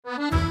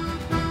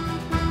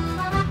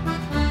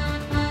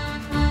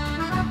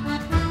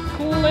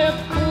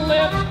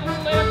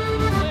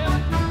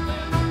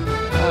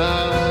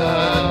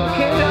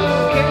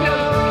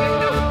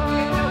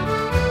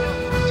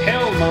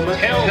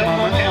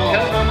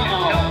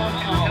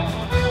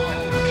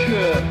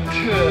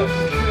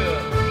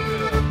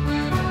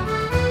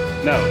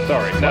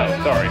sorry,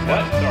 no, sorry,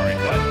 what, sorry,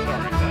 what,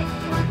 sorry,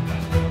 what.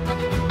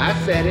 I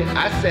said it.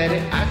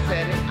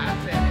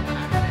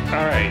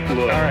 All right,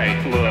 look.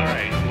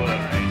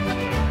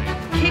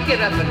 Kick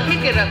it up and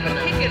kick it up and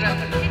kick it up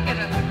and kick it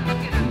up.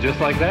 Just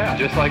like that.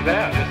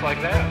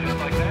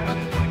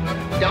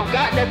 Don't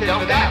got nothing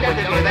for that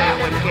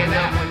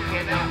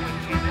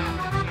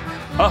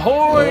one.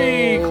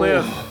 Ahoy,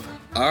 Cliff.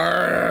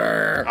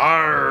 Arr.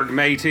 Arg,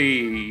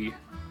 matey.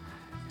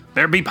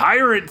 There be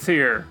pirates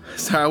here.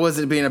 Sorry, I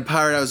wasn't being a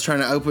pirate. I was trying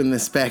to open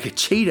this bag of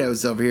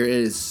Cheetos over here. It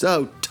is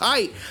so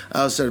tight.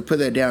 I was sort of put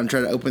that down and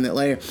try to open it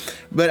later.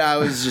 But I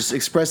was just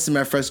expressing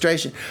my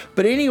frustration.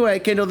 But anyway,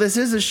 Kendall, this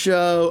is a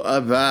show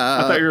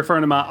about... I thought you were referring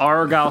to my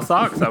Argyle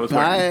socks I was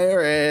wearing.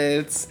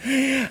 Pirates.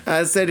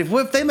 I said,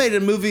 if they made a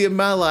movie of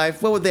my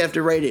life, what would they have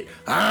to rate it?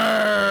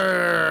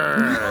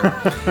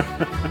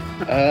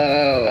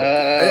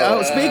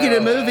 Speaking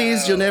of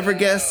movies, you'll never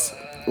guess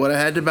what I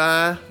had to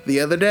buy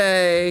the other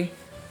day.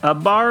 A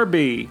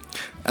Barbie.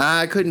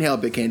 I couldn't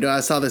help it, Kendall.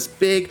 I saw this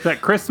big... Is that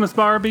Christmas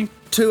Barbie?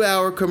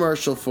 2-hour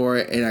commercial for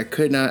it, and I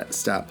could not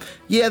stop.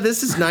 Yeah,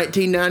 this is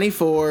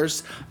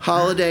 1994's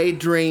Holiday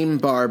Dream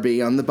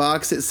Barbie. On the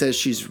box, it says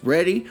she's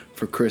ready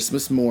for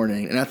Christmas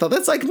morning. And I thought,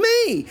 that's like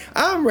me.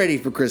 I'm ready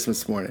for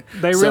Christmas morning.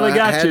 They really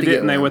got you,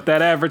 didn't they, with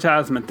that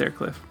advertisement there,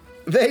 Cliff?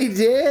 They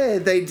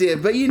did.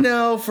 But,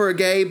 for a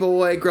gay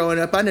boy growing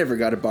up, I never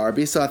got a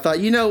Barbie. So I thought,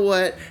 you know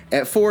what?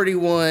 At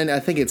 41, I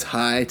think it's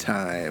high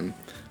time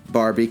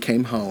Barbie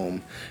came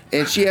home.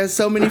 And she has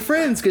so many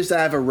friends because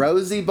I have a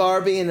Rosie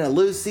Barbie and a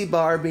Lucy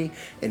Barbie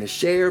and a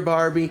Cher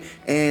Barbie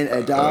and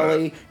a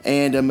Dolly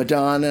and a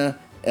Madonna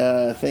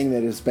thing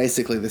that is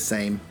basically the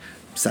same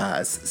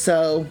size.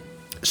 So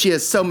she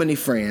has so many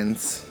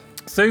friends.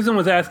 Susan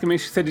was asking me,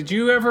 she said, did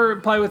you ever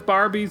play with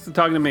Barbies?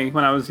 Talking to me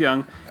when I was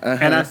young. Uh-huh.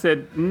 And I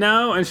said,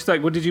 no. And she's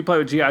like, well, did you play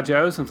with G.I.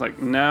 Joes? And I was like,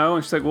 no.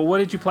 And she's like, well, what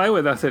did you play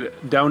with? I said,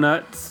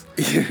 donuts.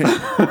 You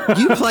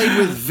played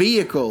with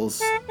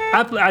vehicles.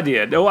 I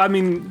did. Oh, I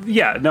mean,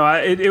 yeah. No,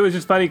 it was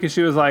just funny because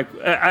she was like,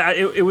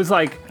 it was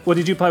like, well,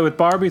 did you play with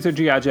Barbies or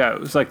G.I.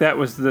 Joes? Like, that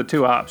was the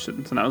two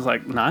options. And I was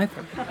like,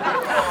 neither.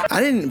 I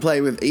didn't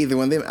play with either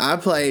one of them. I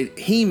played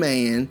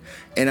He-Man,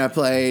 and I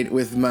played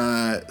with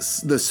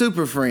the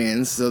Super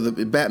Friends, so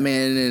the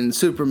Batman and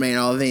Superman,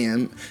 all of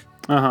them.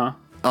 Uh-huh.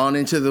 On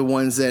into the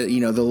ones that,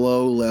 the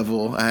low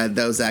level. I had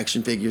those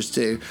action figures,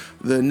 too.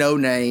 The no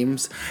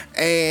names.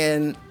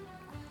 And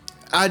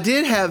I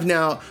did have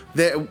now,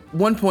 that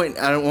one point,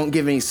 I won't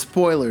give any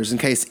spoilers in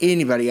case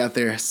anybody out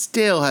there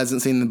still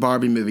hasn't seen the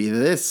Barbie movie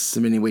this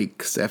many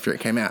weeks after it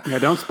came out. Yeah,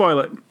 don't spoil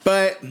it.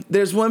 But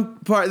there's one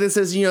part that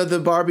says,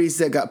 the Barbies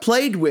that got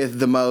played with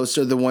the most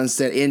are the ones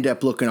that end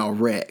up looking all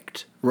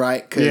wrecked,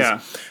 right?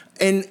 Yeah.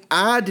 And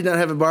I did not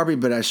have a Barbie,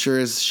 but I sure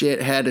as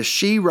shit had a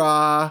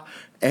She-Ra,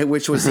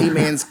 which was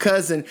He-Man's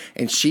cousin,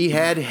 and she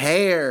had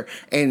hair,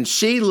 and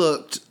she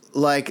looked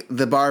like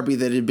the Barbie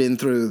that had been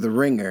through the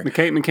ringer. The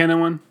Kate McKinnon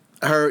one?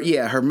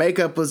 Her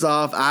makeup was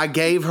off. I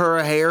gave her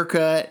a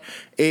haircut.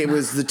 It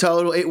was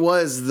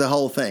the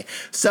whole thing.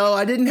 So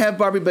I didn't have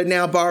Barbie, but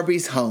now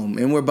Barbie's home,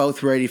 and we're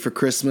both ready for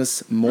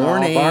Christmas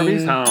morning. Oh,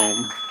 Barbie's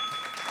home.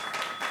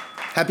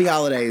 Happy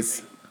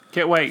holidays.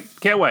 Can't wait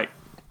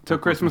till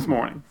Christmas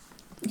morning.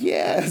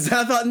 Yes,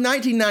 I thought in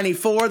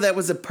 1994, that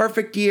was a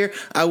perfect year.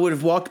 I would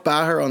have walked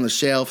by her on the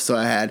shelf, so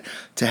I had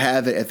to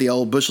have it at the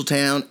old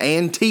Busheltown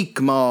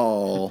Antique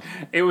Mall.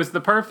 It was the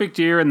perfect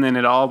year, and then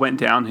it all went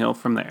downhill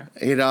from there.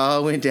 It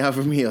all went down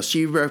from here.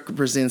 She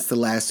represents the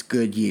last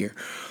good year.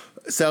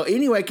 So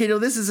anyway, Kendall,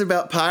 this is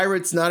about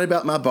pirates, not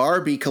about my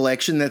Barbie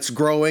collection that's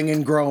growing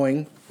and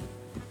growing.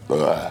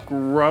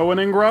 Growing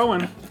and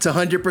growing. It's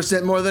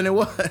 100% more than it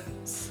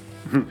was.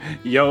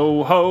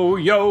 Yo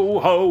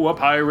ho, a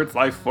pirate's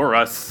life for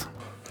us.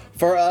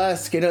 For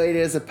us, Kendall, it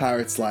is a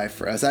pirate's life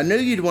for us. I knew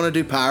you'd want to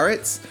do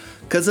pirates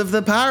because of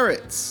the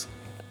pirates.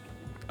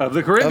 Of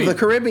the Caribbean. Of the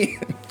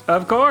Caribbean.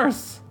 Of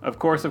course.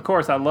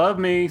 I love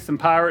me some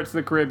Pirates of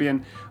the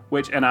Caribbean,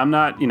 and I'm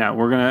not,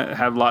 we're going to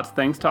have lots of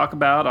things to talk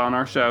about on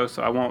our show,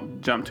 so I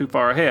won't jump too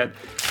far ahead.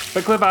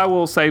 But Cliff, I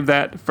will save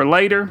that for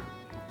later.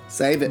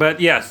 Save it. But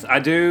yes, I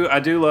do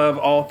love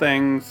all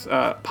things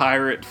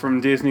pirate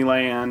from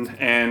Disneyland,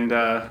 and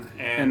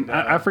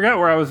I forgot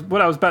what I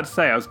was about to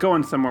say. I was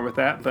going somewhere with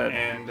that, but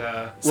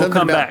we'll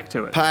come back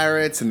to it.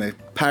 Pirates and the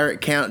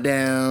pirate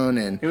countdown,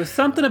 and it was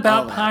something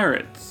about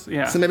pirates.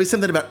 Yeah. So maybe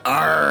something about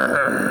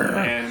arr.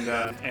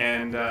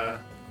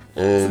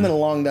 Something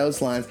along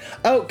those lines.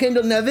 Oh,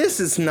 Kendall, now this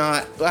is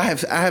not. I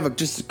have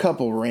just a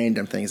couple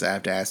random things I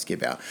have to ask you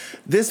about.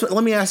 This one,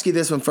 let me ask you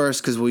this one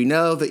first, because we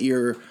know that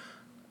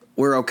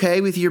we're okay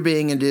with you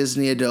being a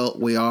Disney adult.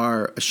 We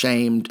are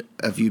ashamed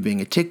of you being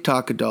a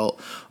TikTok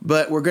adult.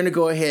 But we're going to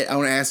go ahead. I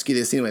want to ask you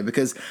this anyway,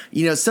 because,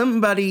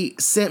 somebody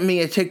sent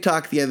me a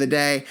TikTok the other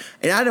day,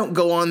 and I don't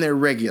go on there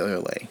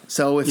regularly.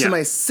 So if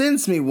somebody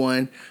sends me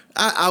one,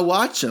 I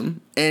watch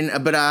them,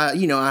 but I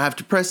have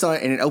to press on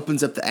it, and it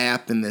opens up the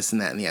app and this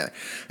and that and the other.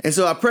 And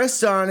so I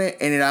pressed on it,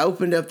 and I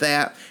opened up the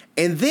app,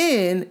 and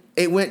then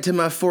it went to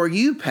my For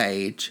You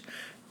page.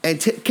 And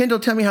Kendall,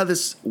 tell me how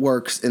this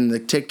works in the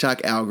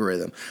TikTok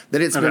algorithm.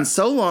 That it's been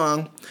so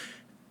long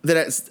that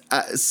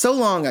it's so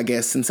long, I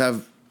guess, since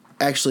I've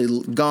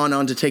actually gone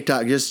onto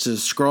TikTok just to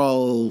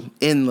scroll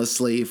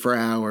endlessly for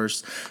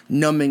hours,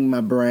 numbing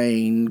my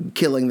brain,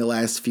 killing the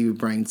last few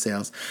brain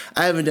cells.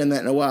 I haven't done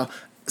that in a while.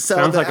 So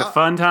Sounds like a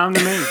fun time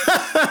to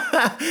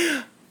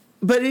me.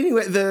 But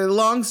anyway, the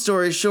long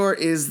story short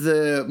is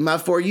my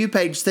For You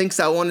page thinks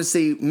I want to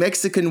see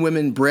Mexican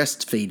women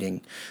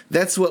breastfeeding.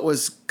 That's what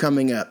was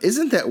coming up.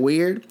 Isn't that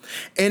weird?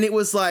 And it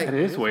was like... It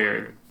is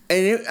weird.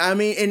 And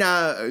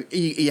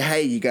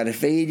hey, you gotta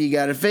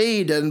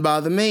feed. Doesn't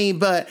bother me,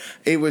 but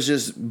it was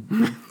just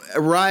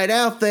right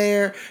out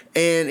there,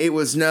 and it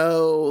was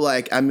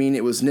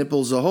it was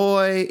nipples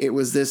ahoy. It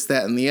was this,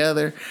 that, and the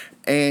other.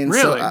 And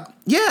really?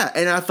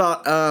 And I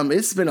thought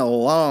it's been a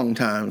long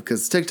time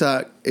because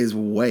TikTok is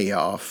way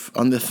off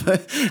on the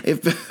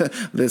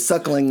the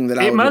suckling that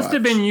I would must watch.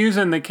 have been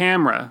using the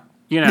camera,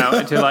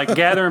 to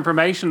gather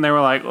information. They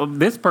were like, well,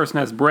 this person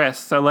has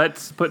breasts, so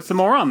let's put some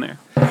more on there.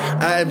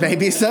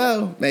 Maybe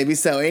so.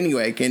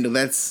 Anyway, Kendall,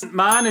 that's...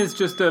 Mine is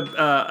just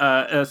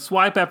a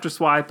swipe after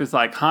swipe is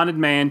like Haunted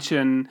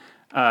Mansion,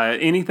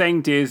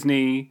 anything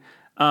Disney.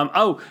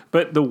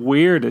 But the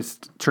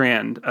weirdest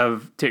trend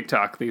of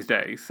TikTok these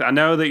days. I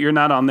know that you're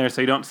not on there,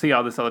 so you don't see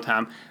all this all the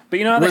time. But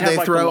you know how they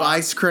throw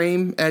ice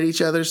cream at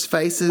each other's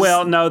faces?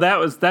 Well, no,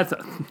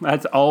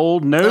 that's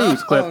old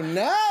news, Cliff. Oh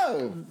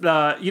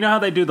no! You know how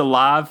they do the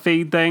live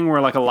feed thing,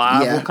 where like a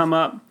live will come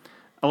up.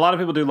 A lot of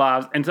people do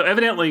lives, and so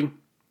evidently,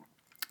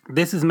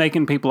 this is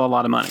making people a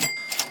lot of money.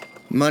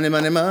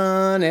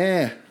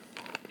 Money.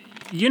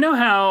 You know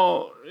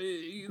how,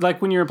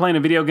 like when you're playing a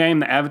video game,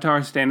 the avatar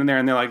is standing there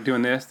and they're like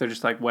doing this. They're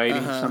just like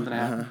waiting for something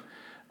to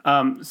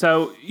happen.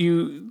 So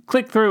you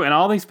click through and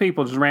all these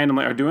people just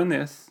randomly are doing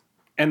this.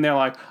 And they're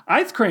like,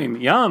 ice cream,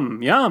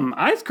 yum, yum,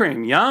 ice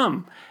cream,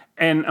 yum.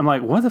 And I'm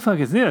like, what the fuck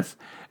is this?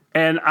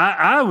 And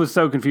I was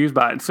so confused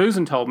by it. And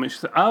Susan told me, she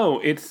said,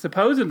 it's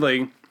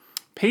supposedly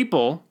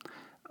people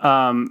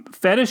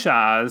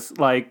fetishize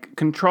like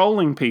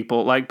controlling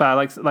people, like by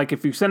like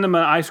if you send them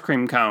an ice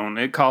cream cone,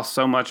 it costs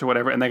so much or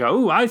whatever, and they go,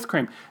 ooh, ice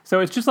cream. So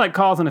it's just like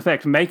cause and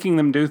effect, making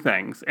them do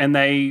things, and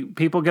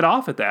people get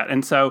off at that,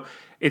 and so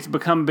it's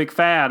become a big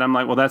fad. I'm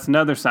like, well, that's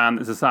another sign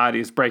that society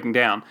is breaking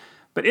down.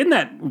 But isn't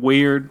that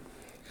weird?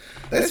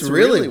 That's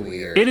really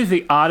weird. It is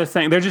the oddest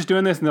thing. They're just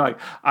doing this, and they're like,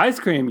 ice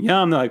cream,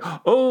 yum. They're like,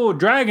 oh,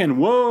 dragon,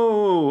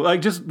 whoa,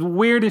 like just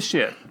weird as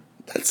shit.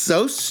 That's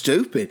so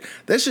stupid.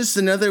 That's just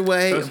another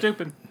way. So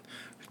stupid.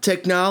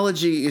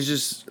 Technology is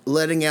just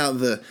letting out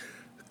the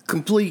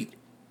complete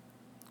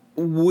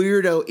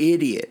weirdo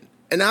idiot.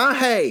 And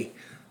hey,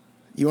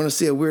 you want to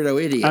see a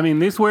weirdo idiot? I mean,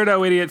 this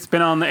weirdo idiot's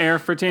been on the air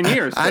for 10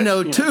 years. I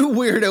know two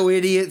weirdo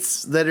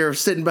idiots that are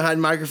sitting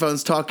behind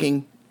microphones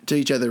talking to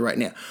each other right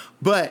now,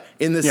 but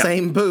in the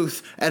same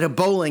booth at a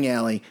bowling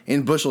alley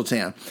in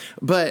Busheltown.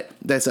 But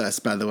that's us,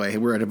 by the way.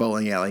 We're at a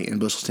bowling alley in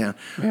Busheltown.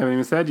 We haven't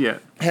even said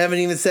yet. Haven't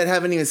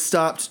even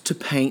stopped to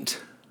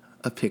paint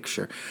a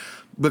picture.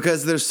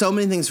 Because there's so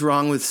many things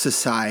wrong with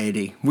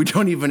society. We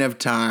don't even have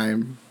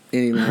time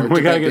anymore.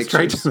 We got to get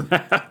straight to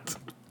that.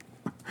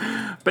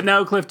 But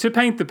no, Cliff, to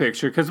paint the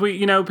picture, because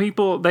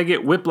people, they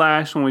get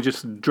whiplash when we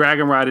just drag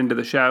them right into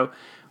the show.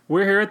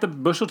 We're here at the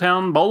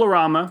Busheltown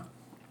Bowlerama.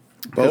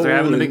 Because they're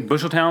having the big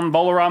Busheltown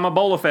Bowlerama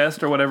Bowler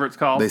Fest or whatever it's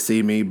called. They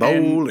see me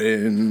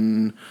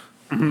bowling.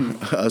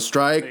 A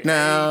strike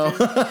now.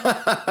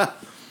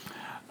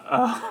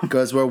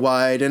 Because we're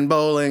wide and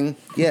bowling.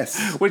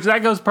 Yes. Which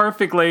that goes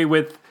perfectly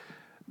with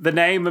the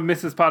name of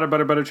Mrs. Potter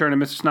Butter Butterchurn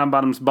and Mr.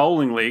 Snodbottom's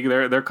bowling league.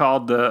 They're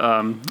called the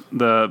Old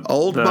the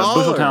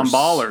Ballers. Busheltown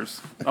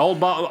Ballers. Old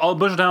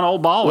Busheltown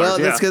Old Ballers. Well,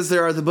 that's because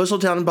there are the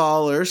Busheltown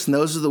Ballers, and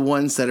those are the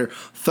ones that are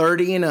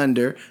 30 and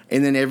under,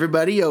 and then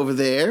everybody over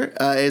there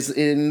is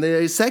in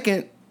the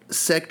second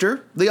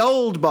sector, the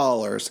Old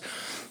Ballers.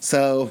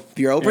 So if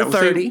you're over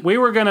 30, we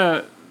were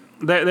gonna.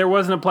 There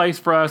wasn't a place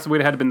for us. We'd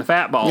have had to been the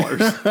fat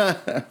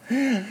ballers.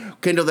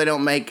 Kendall, they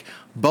don't make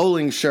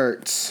bowling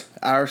shirts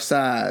our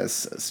size,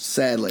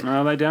 sadly.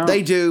 No, they don't.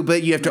 They do,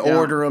 but you have to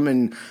order them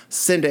and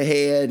send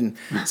ahead and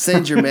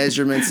send your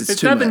measurements.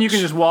 It's too nothing much. You can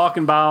just walk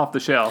and buy off the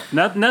shelf.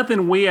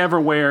 Nothing we ever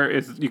wear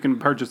is you can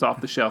purchase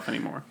off the shelf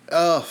anymore.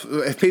 Oh,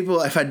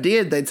 if I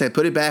did, they'd say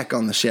put it back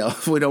on the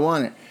shelf. We don't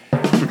want it.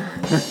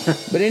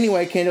 But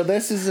anyway, Kendall,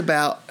 this is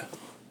about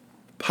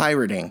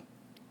pirating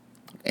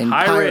and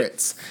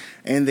pirates.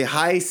 And the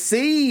high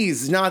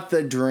seas, not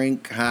the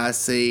drink high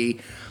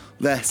sea,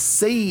 the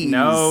seas.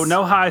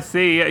 No high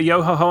sea.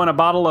 Yo ho ho and a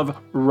bottle of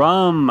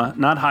rum,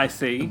 not high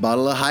sea.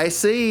 Bottle of high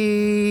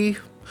sea.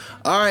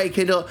 All right,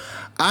 Kendall,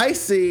 I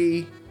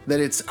see that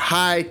it's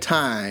high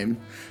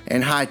time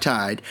and high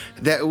tide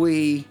that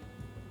we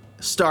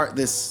start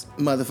this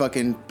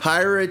motherfucking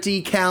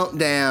piratey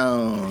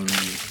countdown.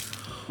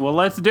 Well,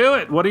 let's do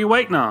it. What are you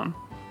waiting on?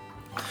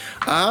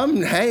 I'm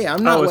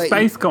not waiting.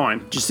 Space coin.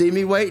 Did you see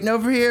me waiting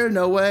over here?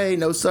 No way,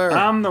 no sir.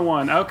 I'm the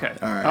one. Okay.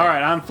 All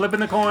right. I'm flipping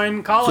the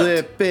coin. Call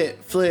it.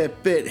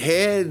 Flip it.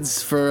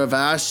 Heads for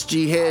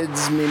Avashji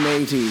heads, me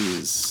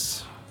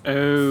mateys.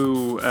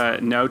 Oh,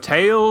 no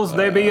tails,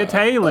 they be a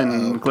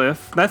tailin',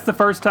 Cliff. That's the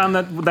first time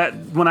that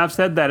when I've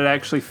said that, it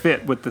actually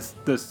fit with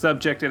the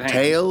subject at hand.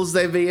 Tails,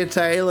 they be a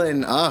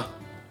tailin'.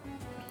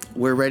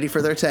 We're ready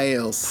for their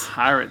tails.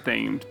 Pirate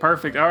themed.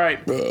 Perfect. All right.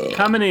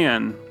 Coming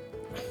in.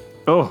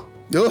 Oh,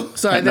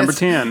 sorry. at number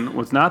 10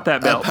 was not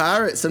that A belt.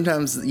 pirate,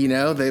 sometimes,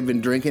 they've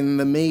been drinking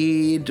the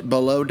mead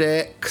below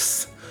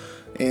decks,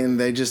 and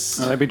they just...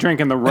 They'd be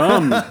drinking the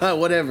rum.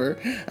 whatever.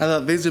 I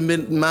thought these are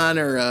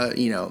minor,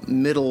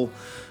 Middle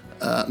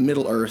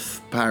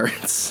Earth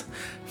pirates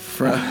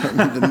from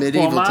the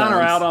medieval Well, mine times.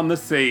 are out on the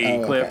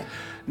sea, Cliff. Okay.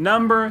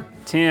 Number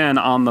 10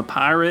 on the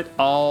Pirate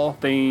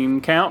All-Theme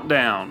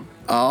Countdown.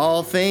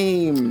 All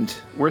themed.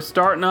 We're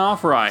starting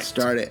off right.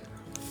 Start it.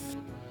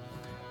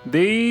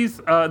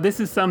 This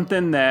is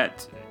something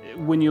that,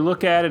 when you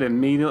look at it,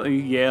 immediately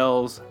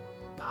yells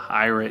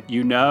pirate.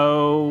 You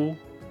know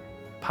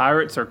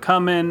pirates are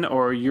coming,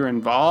 or you're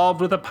involved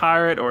with a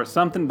pirate, or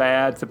something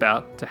bad's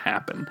about to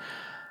happen.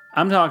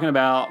 I'm talking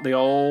about the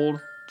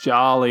old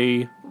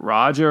Jolly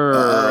Roger,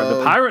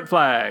 the pirate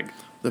flag.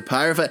 The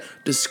pirate flag.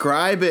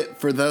 Describe it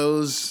for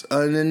those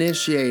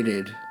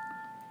uninitiated.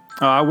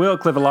 Oh, I will,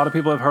 Cliff. A lot of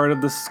people have heard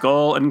of the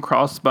skull and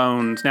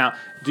crossbones. Now,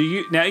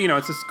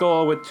 it's a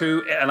skull with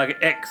two, like an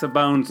X of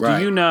bones. Right.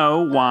 Do you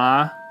know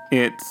why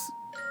it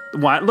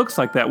looks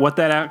like that? What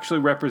that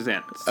actually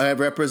represents? It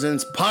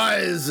represents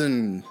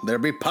poison. There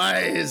be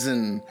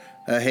poison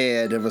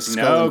ahead of a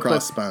skull and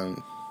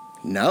crossbone.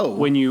 No.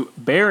 When you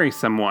bury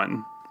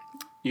someone,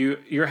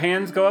 your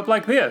hands go up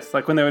like this,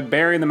 like when they would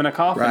bury them in a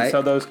coffin. Right.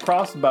 So those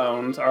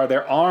crossbones are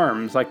their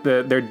arms, like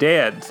they're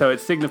dead. So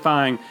it's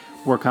signifying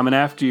we're coming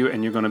after you,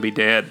 and you're going to be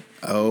dead.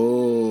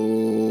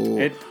 Oh.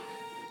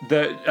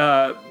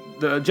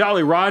 The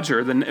Jolly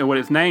Roger, what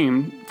its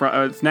name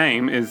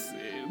is,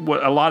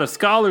 what a lot of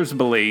scholars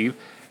believe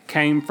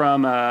came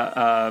from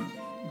a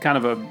kind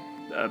of a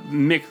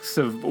mix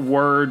of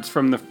words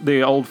from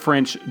the old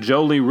French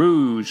Joli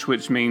Rouge,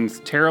 which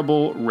means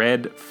terrible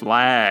red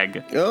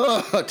flag.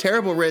 Oh,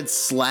 terrible red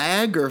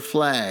slag or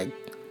flag?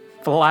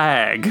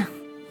 Flag.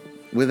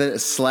 With a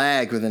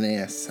slag with an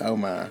S. Oh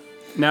my.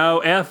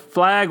 No,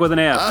 flag with an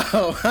F.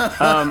 Oh.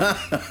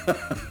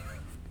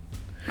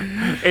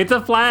 It's a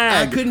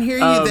flag. I couldn't hear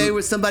you. There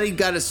was somebody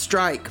got a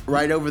strike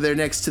right over there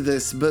next to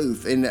this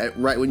booth, and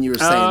right when you were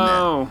saying that.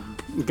 Oh,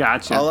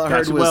 gotcha. All I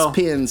heard was Well,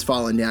 pins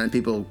falling down and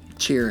people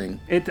cheering.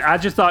 I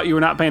just thought you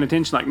were not paying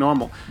attention like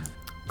normal.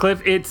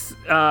 Cliff, it's,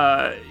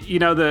 I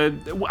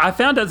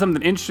found out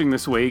something interesting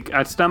this week.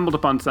 I stumbled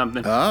upon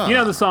something. You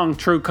know the song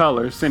True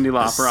Colors, Cyndi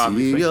Lauper,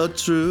 obviously. See your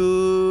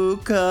true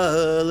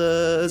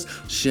colors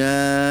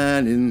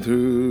shining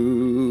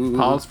through.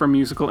 Pause for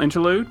musical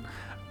interlude.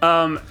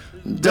 Don't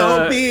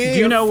be do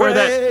you know where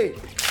that? afraid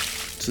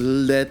to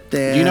let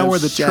them Do you know where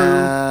the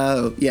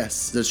shout.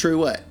 Yes, the true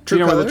what? Do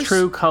you know where the colors?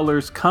 true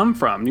colors come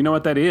from? Do you know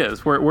what that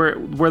is? Where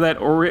that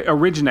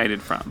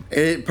originated from?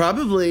 It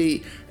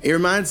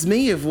reminds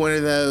me of one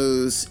of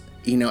those,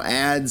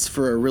 ads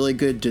for a really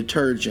good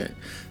detergent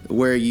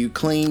where you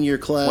clean your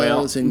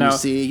clothes and you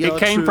see your it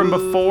came from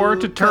before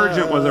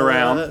detergent was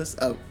around.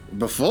 Oh,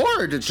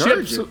 before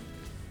detergent.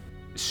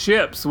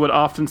 Ships would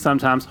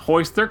sometimes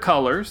hoist their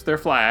colors, their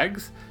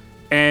flags,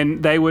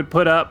 and they would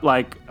put up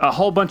like a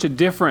whole bunch of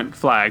different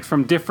flags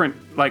from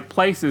different like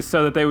places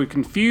so that they would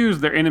confuse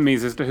their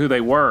enemies as to who they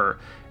were.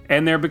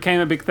 And there became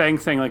a big thing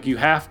saying like you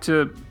have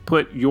to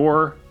put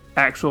your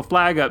actual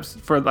flag up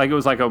for like it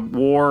was like a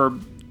war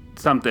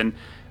something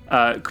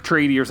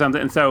treaty or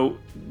something. And so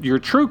your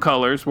true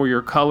colors were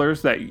your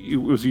colors that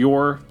was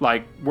your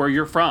like where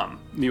you're from.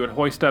 You would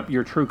hoist up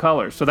your true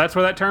colors. So that's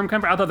where that term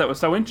came from. I thought that was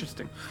so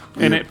interesting.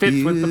 And it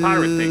fits with the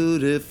pirate thing.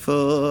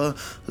 Beautiful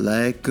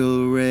like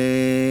a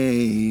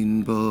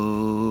rainbow.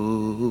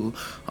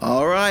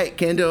 All right,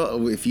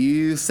 Kendall, if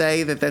you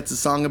say that that's a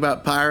song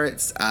about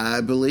pirates, I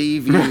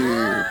believe you.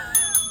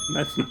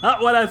 That's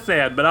not what I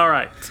said, but all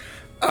right.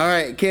 All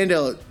right,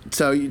 Kendall,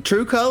 so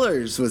True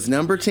Colors was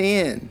number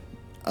 10.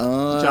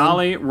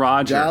 Jolly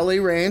Roger. Jolly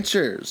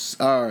Ranchers.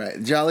 All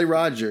right, Jolly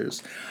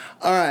Rogers.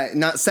 All right,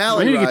 not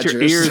Sally We need to Rogers.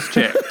 get your ears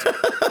checked.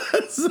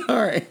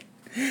 Sorry.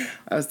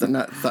 I was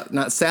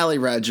not Sally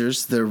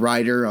Rogers, the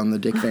writer on the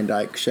Dick Van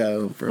Dyke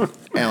Show for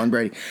Alan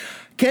Brady.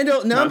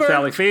 Kendall, number... Not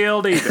Sally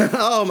Field either.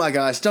 Oh, my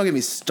gosh. Don't get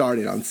me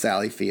started on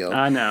Sally Field.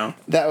 I know.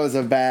 That was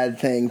a bad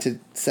thing to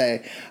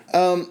say.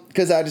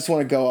 Because I just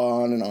want to go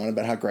on and on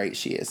about how great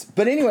she is.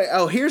 But anyway,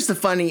 here's the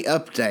funny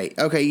update.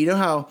 Okay, you know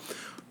how...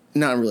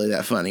 Not really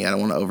that funny. I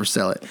don't want to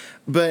oversell it.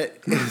 But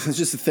it's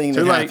just a thing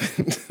that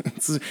happened.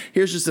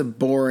 Here's just a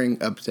boring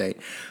update.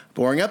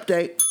 Boring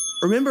update.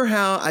 Remember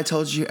how I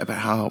told you about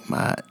how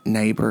my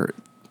neighbor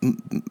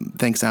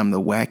thinks I'm the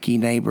wacky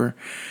neighbor?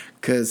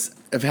 Because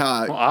of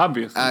how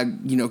obviously. I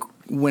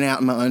went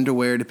out in my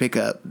underwear to pick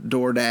up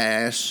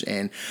DoorDash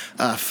and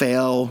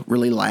fell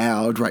really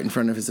loud right in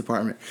front of his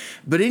apartment.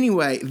 But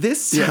anyway,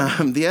 this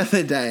time, the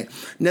other day,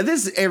 now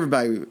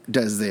everybody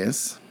does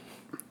this.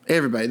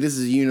 Everybody, this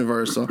is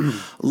universal.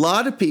 A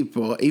lot of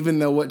people, even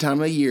though what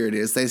time of year it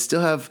is, they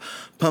still have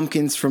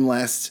pumpkins from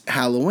last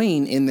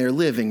Halloween in their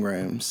living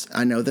rooms.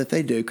 I know that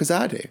they do because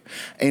I do.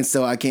 And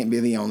so I can't be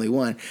the only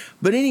one.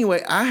 But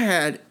anyway, I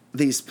had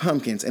these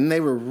pumpkins, and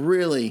they were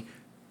really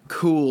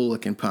cool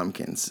looking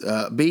pumpkins.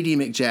 B.D.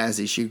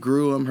 McJazzy, she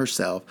grew them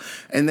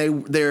herself. And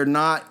they're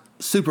not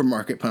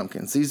supermarket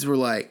pumpkins. These were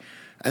like,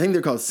 I think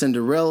they're called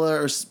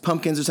Cinderella or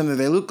pumpkins or something.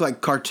 They look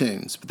like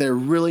cartoons, but they're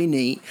really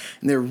neat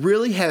and they're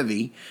really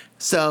heavy.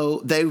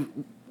 So they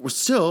were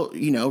still,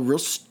 real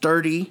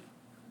sturdy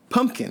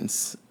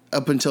pumpkins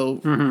up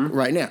until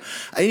right now.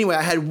 Anyway,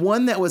 I had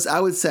one that was,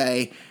 I would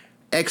say,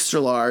 extra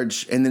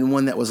large, and then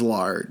one that was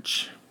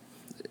large.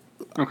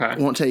 Okay. I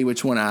won't tell you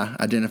which one I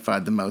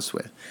identified the most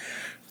with.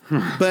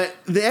 But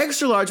the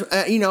extra large,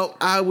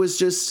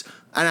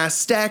 I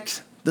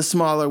stacked the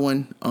smaller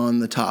one on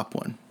the top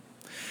one.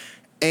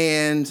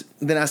 And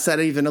then I set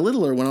even a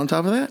littler one on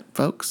top of that,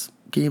 folks.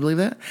 Can you believe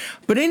that?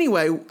 But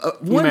anyway, you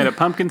made a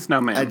pumpkin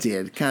snowman. I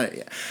did, kind of.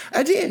 Yeah.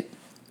 I did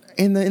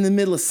in the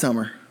middle of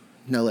summer,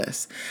 no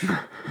less.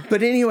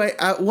 But anyway,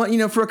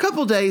 for a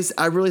couple days,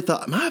 I really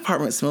thought my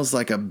apartment smells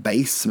like a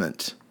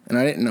basement, and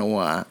I didn't know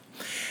why.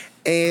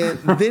 And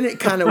then it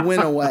kind of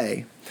went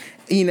away,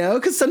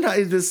 because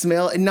sometimes the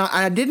smell. And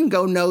I didn't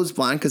go nose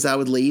blind because I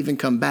would leave and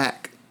come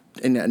back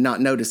and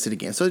not notice it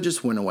again. So it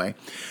just went away.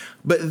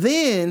 But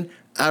then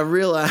I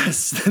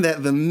realized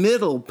that the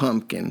middle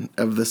pumpkin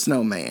of the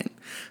snowman,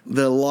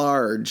 the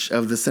large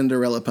of the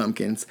Cinderella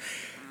pumpkins,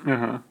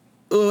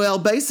 well,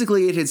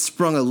 basically it had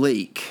sprung a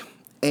leak.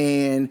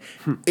 And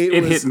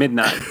it hit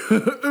midnight.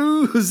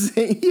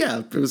 Oozing. Yeah,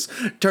 it was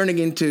turning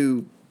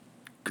into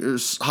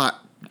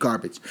hot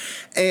garbage.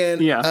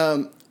 And,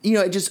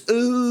 it just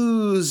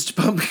oozed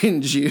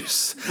pumpkin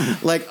juice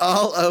like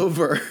all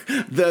over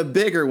the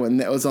bigger one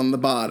that was on the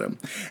bottom.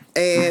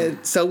 And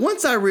so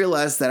once I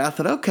realized that, I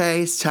thought,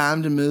 okay, it's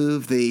time to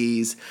move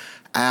these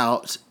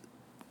out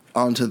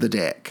onto the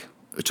deck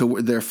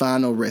to their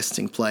final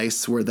resting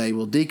place where they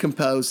will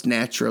decompose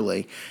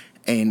naturally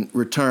and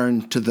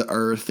return to the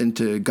earth and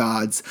to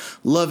God's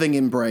loving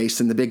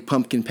embrace and the big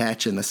pumpkin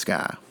patch in the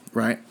sky,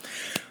 right?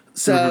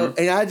 So,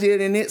 and I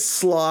did, and it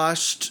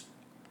sloshed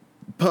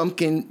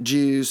pumpkin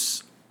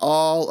juice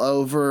all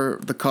over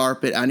the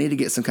carpet. I need to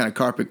get some kind of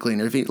carpet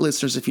cleaner. If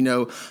you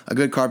know a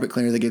good carpet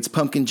cleaner that gets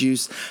pumpkin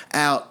juice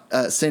out,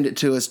 send it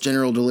to us,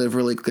 general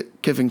delivery,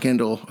 Kiffin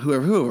Kendall,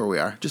 whoever we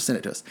are, just send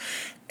it to us.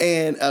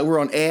 And we're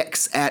on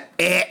X at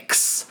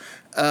X.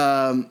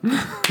 Don't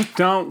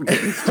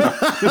please.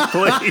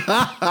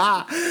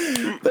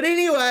 But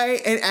anyway,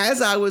 and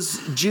as I was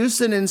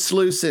juicing and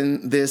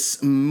sluicing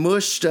this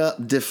mushed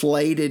up,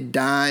 deflated,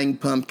 dying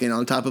pumpkin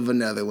on top of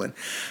another one,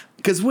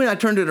 because when I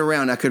turned it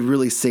around, I could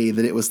really see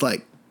that it was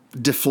like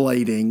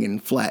deflating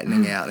and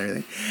flattening out and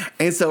everything.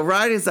 And so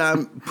right as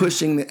I'm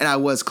pushing, and I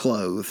was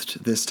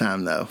clothed this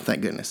time though,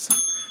 thank goodness.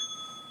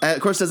 Of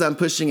course, as I'm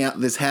pushing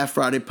out this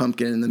half-rotted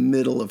pumpkin in the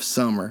middle of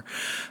summer,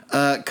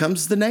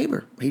 comes the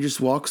neighbor. He just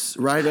walks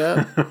right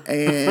up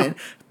and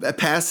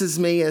passes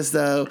me as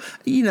though,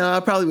 I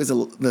probably was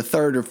the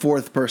third or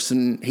fourth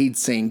person he'd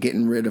seen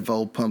getting rid of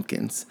old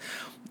pumpkins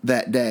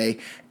that day.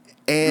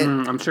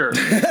 And I'm sure.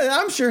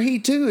 I'm sure he,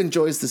 too,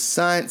 enjoys the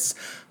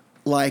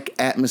science-like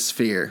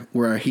atmosphere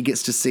where he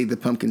gets to see the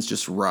pumpkins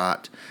just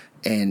rot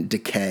and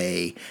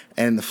decay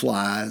and the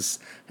flies.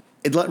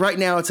 Right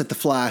now, it's at the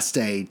fly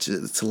stage.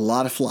 It's a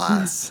lot of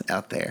flies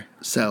out there.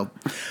 So,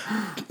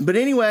 but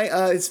anyway,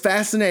 it's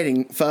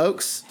fascinating,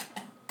 folks.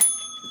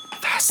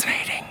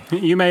 Fascinating.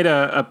 You made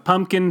a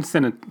pumpkin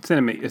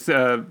centipede.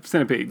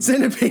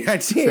 Centipede, I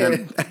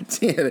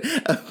did.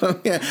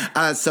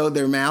 I sewed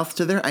their mouth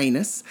to their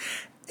anus.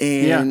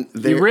 And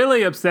you're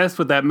really obsessed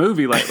with that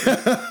movie lately.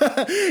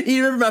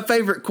 You remember my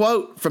favorite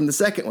quote from the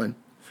second one?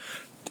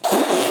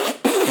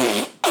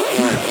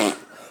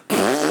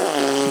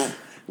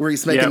 Where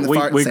he's making the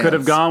fart we sounds. could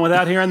have gone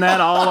without hearing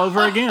that all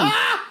over again.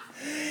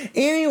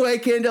 Anyway,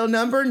 Kendall,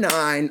 number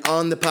 9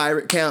 on the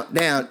pirate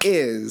countdown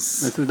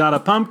is... This is not a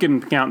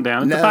pumpkin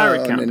countdown. It's a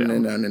pirate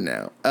countdown.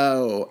 No.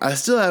 Oh, I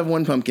still have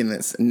one pumpkin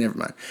that's... Never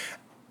mind.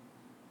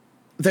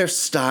 Their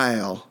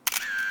style.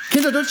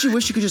 Kendall, don't you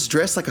wish you could just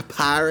dress like a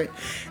pirate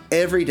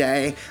every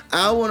day?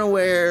 I want to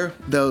wear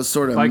those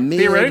sort of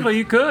theoretically,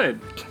 you could.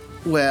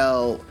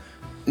 Well,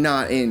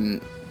 not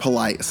in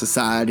polite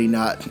society,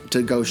 not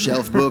to go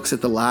shelf books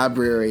at the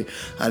library.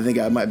 I think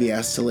I might be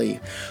asked to leave.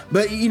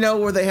 But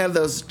where they have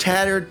those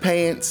tattered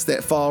pants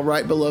that fall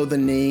right below the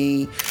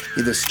knee,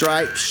 the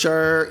striped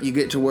shirt, you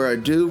get to wear a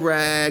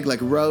do-rag like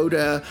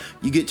Rhoda,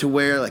 you get to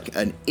wear like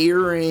an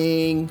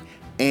earring,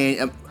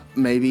 and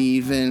maybe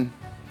even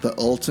the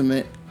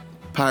ultimate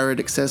pirate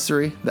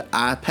accessory, the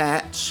eye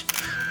patch.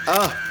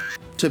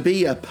 To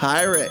be a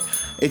pirate.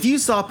 If you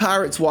saw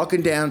pirates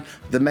walking down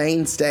the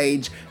main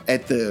stage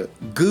at the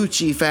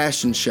Gucci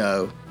fashion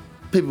show,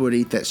 people would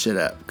eat that shit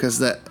up because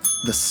the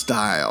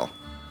style,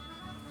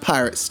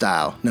 pirate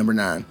style, number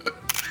 9.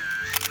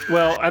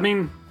 Well, I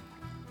mean,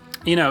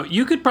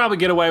 you could probably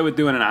get away with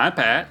doing an eye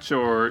patch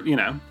or,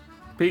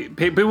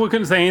 People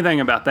couldn't say anything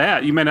about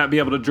that. You may not be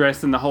able to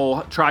dress in the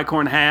whole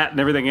tricorn hat and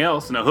everything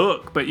else and a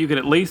hook, but you could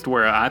at least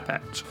wear an eye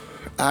patch.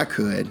 I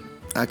could.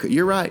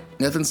 You're right.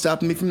 Nothing's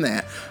stopping me from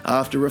that. I'll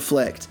have to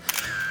reflect.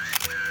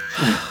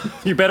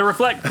 You better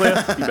reflect,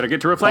 Cliff. You better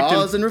get to reflecting.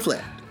 Pause and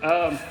reflect.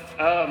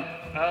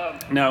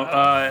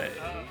 No,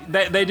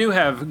 they do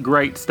have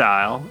great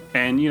style,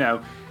 and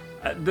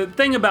the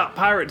thing about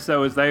pirates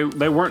though is they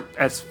weren't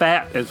as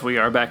fat as we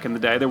are back in the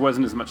day. There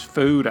wasn't as much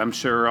food, I'm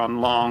sure,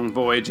 on long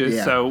voyages,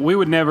 Yeah. so we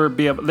would never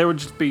be able. There would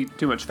just be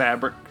too much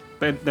fabric.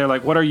 They're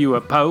like, what are you,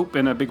 a pope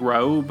in a big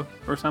robe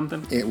or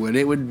something? It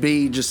would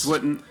be just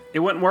It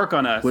wouldn't work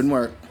on us. Wouldn't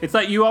work. It's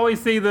like you always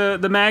see the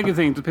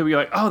magazines with people. You're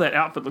like, oh, that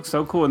outfit looks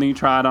so cool, and then you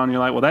try it on. And you're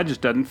like, well, that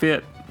just doesn't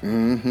fit.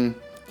 Mm-hmm.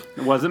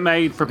 It wasn't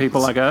made for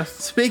people like us.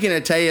 Speaking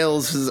of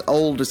tales as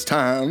old as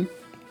time,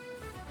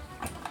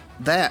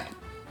 that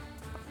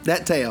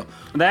tale.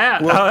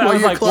 That Where I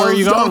was your like, where are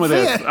you clothes going don't with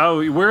this? fit.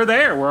 Oh, we're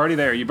there. We're already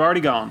there. You've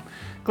already gone.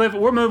 Cliff,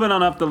 we're moving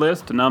on up the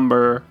list to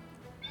number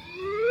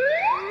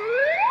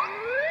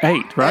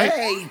 8, right?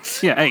 8.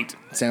 Yeah, 8.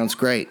 Sounds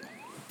great.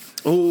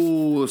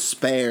 Oh,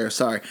 spare.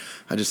 Sorry.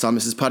 I just saw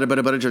Mrs. Potter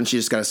Butter Butterjohn. She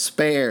just got a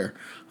spare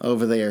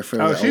over there for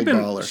the old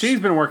brawlers. She's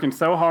been working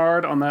so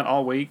hard on that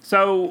all week.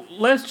 So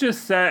let's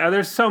just say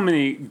there's so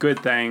many good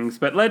things,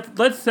 but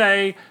let's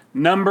say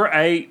number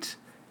 8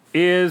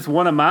 is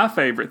one of my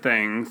favorite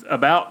things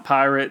about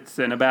pirates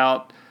and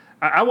about.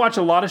 I watch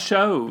a lot of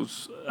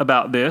shows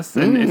about this,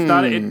 and it's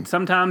not. It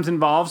sometimes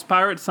involves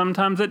pirates,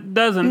 sometimes it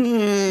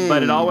doesn't,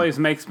 but it always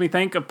makes me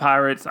think of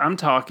pirates. I'm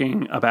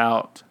talking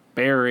about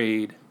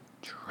buried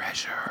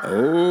treasure.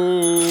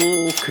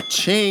 Oh,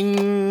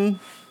 ka-ching.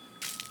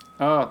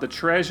 Oh, the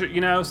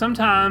treasure.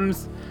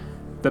 Sometimes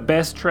the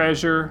best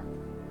treasure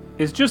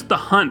is just the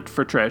hunt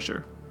for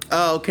treasure.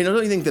 Oh, okay. Now,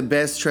 don't you think the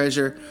best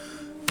treasure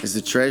is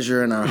the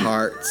treasure in our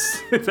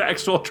hearts? It's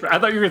actual treasure. I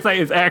thought you were going to say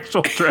it's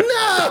actual treasure.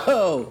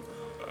 No!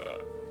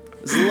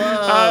 It's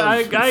love. I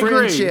agree.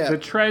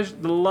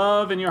 friendship. The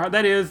love in your heart.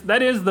 That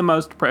is the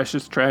most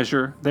precious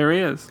treasure there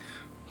is.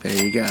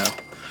 There you go.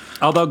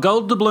 Although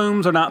gold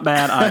doubloons are not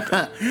bad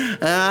either.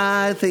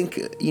 I think,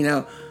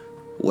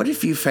 what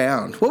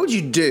would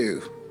you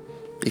do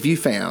if you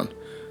found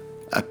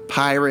a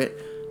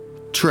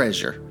pirate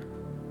treasure?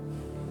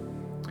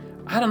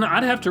 I don't know.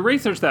 I'd have to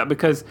research that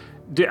because,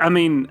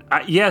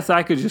 yes,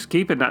 I could just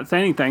keep it, not say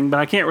anything,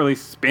 but I can't really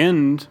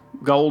spend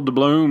gold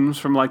doubloons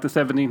from like the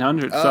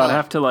 1700s. So I'd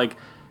have to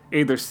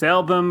either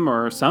sell them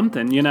or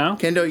something,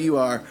 Kendo, you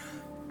are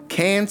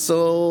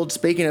canceled.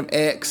 Speaking of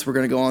X, we're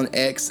going to go on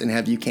X and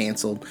have you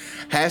canceled.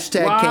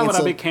 Hashtag Why canceled.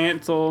 would I be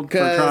canceled for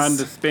trying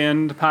to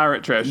spend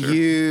pirate treasure?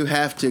 You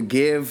have to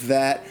give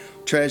that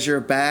treasure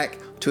back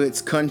to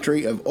its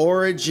country of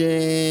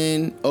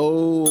origin.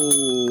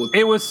 Oh.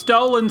 It was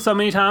stolen so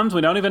many times we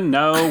don't even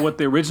know what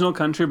the original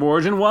country of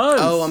origin was.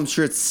 Oh, I'm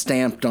sure it's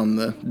stamped on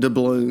the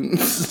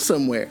doubloons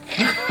somewhere.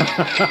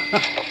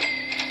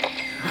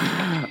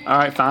 All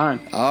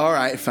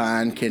right,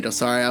 fine, Kendall.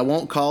 Sorry, I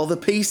won't call the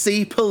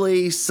PC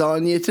police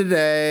on you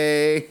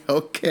today.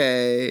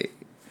 Okay.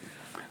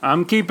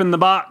 I'm keeping the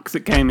box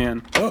it came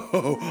in.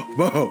 Oh,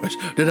 boys,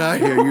 did I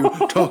hear you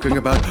talking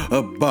about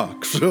a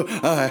box?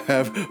 I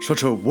have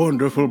such a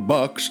wonderful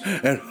box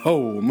at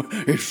home.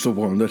 It's the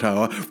one that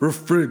our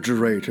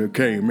refrigerator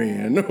came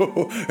in.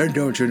 And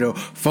don't you know,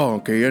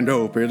 Funky and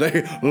Opie,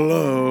 they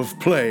love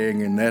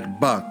playing in that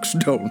box,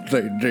 don't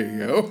they,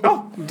 Dio?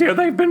 Oh, dear,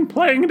 they've been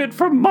playing in it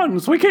for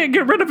months. We can't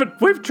get rid of it.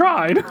 We've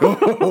tried.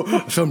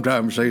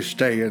 Sometimes they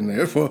stay in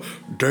there for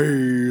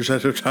days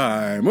at a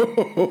time.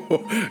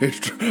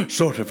 It's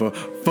sort of a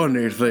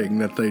funny thing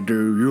that they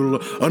do. You'll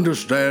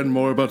understand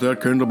more about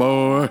that, Kendall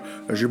boy,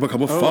 as you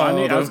become a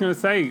father. I was going to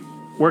say,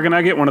 where can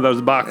I get one of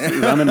those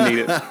boxes? I'm going to need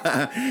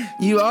it.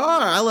 You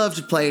are. I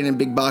loved playing in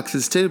big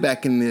boxes, too,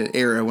 back in the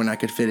era when I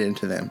could fit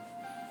into them.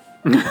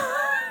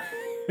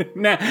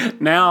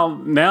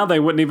 Now they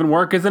wouldn't even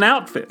work as an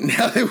outfit.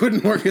 Now they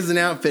wouldn't work as an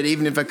outfit,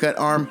 even if I cut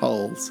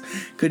armholes.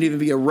 Couldn't even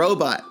be a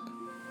robot.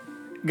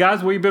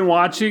 Guys, we've been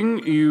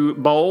watching you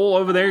bowl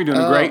over there. You're doing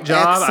a great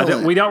job.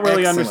 Excellent. We don't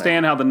really Excellent.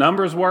 understand how the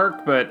numbers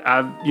work, but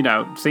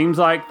seems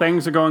like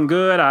things are going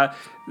good.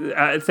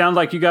 It sounds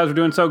like you guys were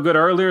doing so good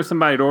earlier.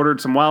 Somebody had ordered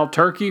some wild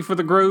turkey for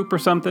the group or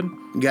something.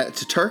 You got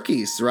to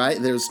turkeys,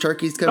 right? There's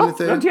turkeys coming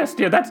through. Yes,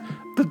 that's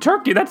the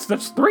turkey. That's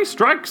 3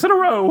 strikes in a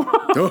row.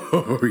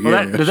 Oh, yes.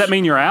 Well, does that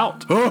mean you're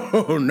out?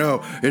 Oh,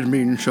 no. It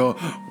means you're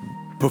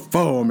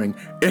performing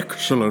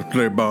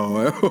excellently,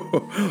 boy.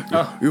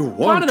 You want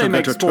Why do they to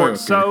make get a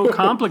sports turkey. so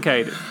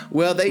complicated?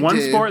 Well, they One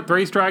do. sport,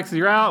 3 strikes,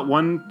 you're out.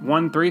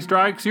 One 3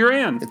 strikes, you're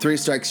in. 3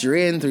 strikes, you're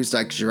in. 3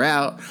 strikes, you're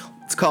out.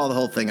 Let's call the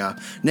whole thing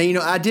off. Now,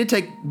 I did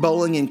take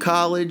bowling in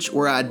college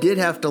where I did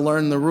have to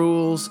learn the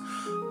rules.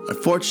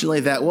 Unfortunately,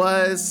 that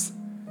was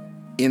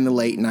in the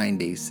late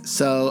 90s.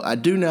 So I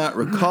do not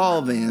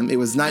recall them. It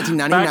was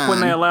 1999. Back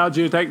when they allowed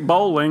you to take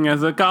bowling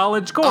as a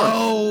college course.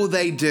 Oh,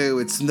 they do.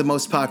 It's the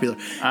most popular.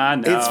 I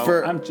know. It's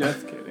for, I'm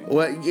just kidding.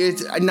 Well,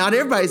 it's not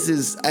everybody's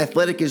as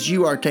athletic as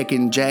you are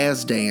taking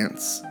jazz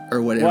dance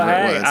or whatever Well,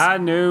 hey, it was. I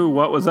knew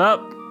what was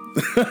up.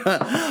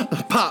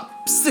 Pop,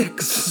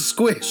 six,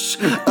 squish.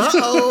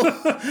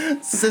 Uh-oh.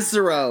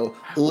 Cicero.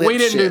 Lip We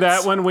didn't do shits.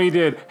 that one. We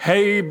did,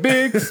 hey,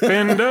 big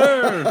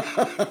spender.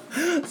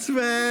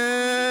 Spend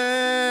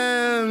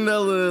a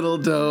little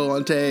dough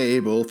on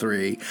table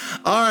 3.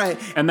 All right.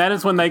 And that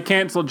is when they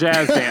canceled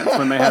Jazz Dance,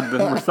 when they had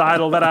the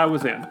recital that I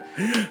was in.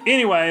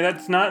 Anyway,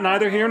 that's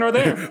neither here nor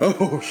there.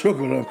 Oh,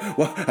 Sugar,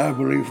 well, I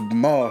believe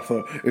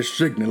Martha is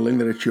signaling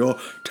that it's your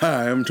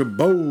time to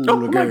bowl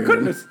Oh, again. my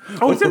goodness.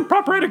 Oh, it's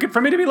improper etiquette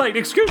for me to be late.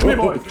 Excuse me,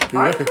 boys.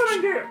 I'm Yes.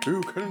 coming here.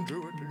 You can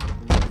do it.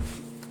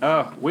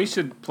 Oh, we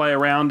should play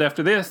around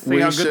after this, see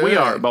We how good we should.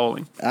 are at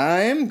bowling. I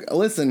am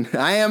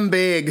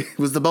big. It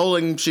was the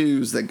bowling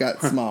shoes that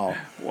got small.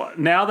 Well,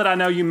 now that I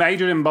know you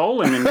majored in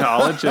bowling in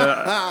college,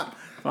 a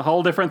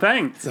whole different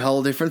thing. It's a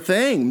whole different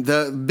thing.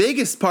 The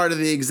biggest part of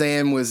the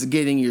exam was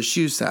getting your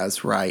shoe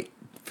size right.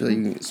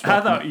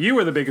 I thought you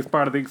were the biggest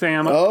part of the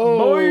exam. Oh.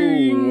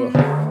 Boing.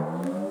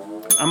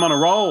 I'm on a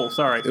roll,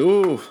 sorry.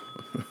 Ooh.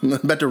 I'm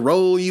about to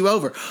roll you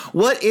over.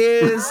 What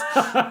is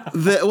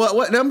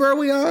what number are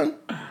we on?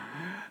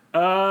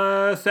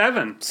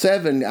 7.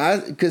 7.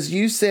 Because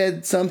you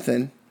said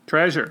something.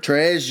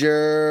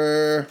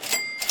 Treasure.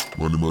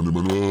 Money, money,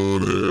 money,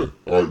 money.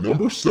 All right,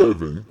 number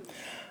 7.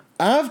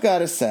 I've got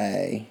to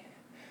say,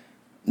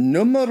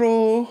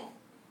 numero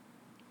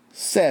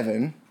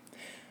 7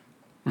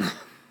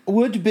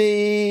 would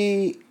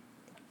be,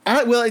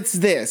 well, it's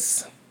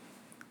this.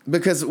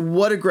 Because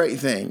what a great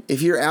thing.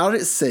 If you're out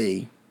at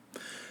sea,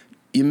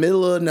 you're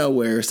middle of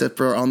nowhere, except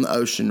for on the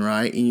ocean,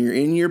 right? And you're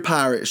in your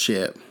pirate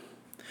ship.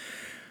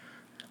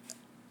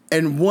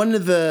 And one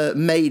of the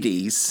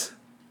mateys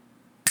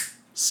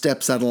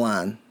steps out of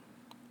line.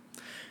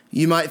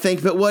 You might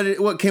think, but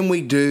what can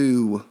we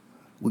do?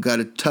 We got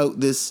to tote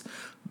this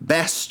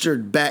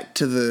bastard back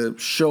to the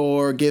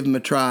shore, give him a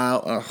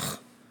trial. Ugh.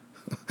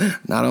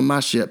 Not on my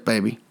ship,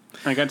 baby.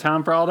 Ain't got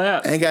time for all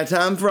that. Ain't got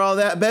time for all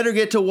that. Better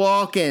get to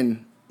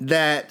walking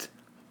that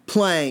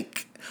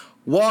plank.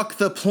 Walk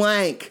the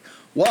plank.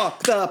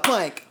 Walk the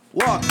plank.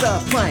 Walk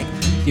the plank.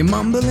 You're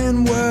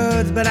mumbling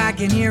words, but I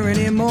can hear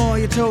anymore.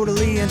 You're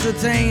totally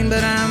entertained,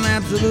 but I'm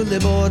absolutely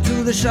bored.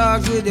 To the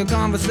sharks with your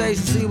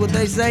conversation, see what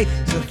they say.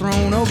 You're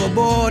thrown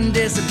overboard and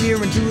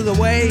disappear into the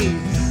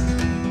waves.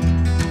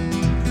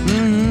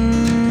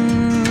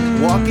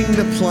 Walking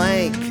the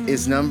plank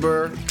is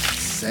number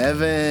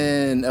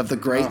 7 of the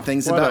great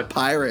things what about a-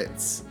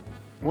 pirates.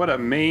 What a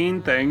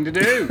mean thing to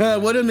do.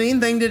 What a mean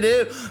thing to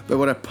do, but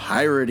what a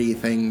piratey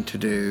thing to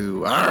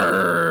do.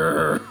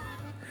 Arrgh.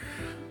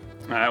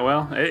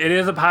 Well, it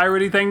is a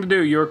piratey thing to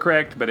do. You're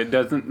correct, but it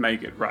doesn't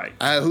make it right.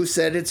 Who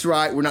said it's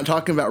right? We're not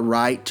talking about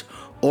right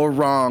or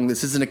wrong.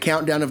 This isn't a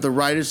countdown of the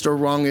rightest or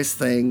wrongest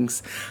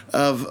things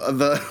of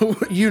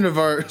the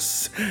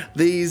universe.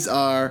 These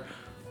are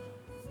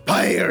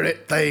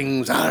pirate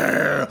things.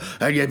 Arrgh.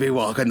 And you'd be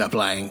walking the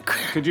plank.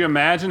 Could you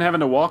imagine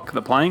having to walk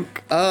the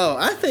plank? Oh,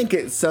 I think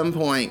at some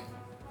point,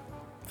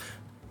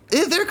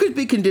 if there could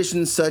be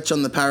conditions such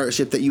on the pirate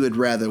ship that you would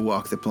rather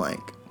walk the plank.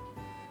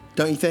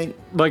 Don't you think?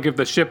 Like if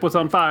the ship was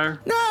on fire?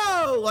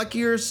 No, like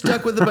you're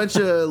stuck with a bunch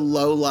of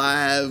low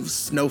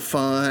lives, no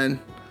fun.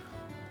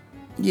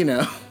 You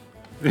know.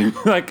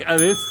 Like,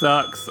 this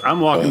sucks. I'm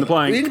walking the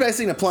plank. Anybody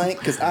seen a plank?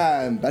 Because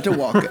I'm about to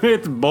walk it.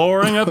 It's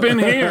boring up in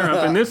here,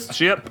 up in this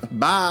ship.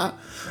 Bye.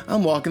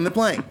 I'm walking the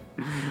plank.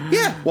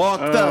 Yeah,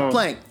 walk the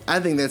plank. I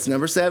think that's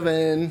number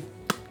 7.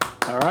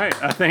 All right,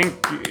 I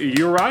think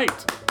you're right.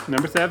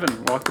 Number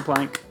 7, walk the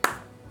plank.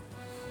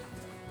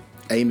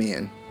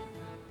 Amen.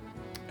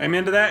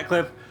 Amen to that,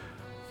 Cliff.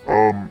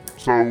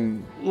 So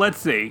Let's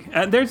see.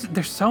 There's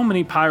so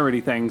many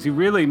piratey things. You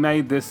really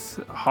made this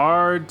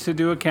hard to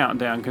do a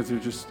countdown because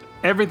there's just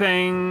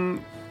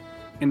everything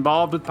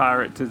involved with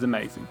pirates is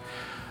amazing.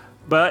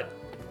 But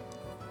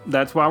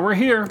that's why we're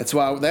here. That's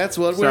what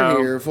So- we're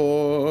here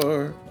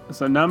for.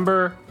 So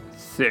number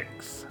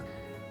 6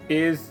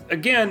 is,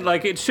 again,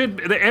 like it should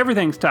be,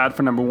 everything's tied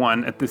for number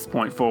 1 at this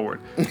point forward.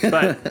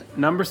 But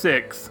number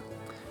 6,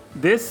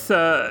 this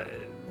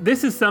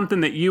is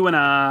something that you and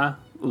I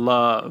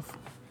love.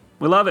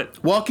 We love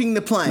it. Walking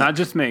the plank. Not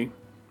just me.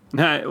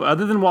 No,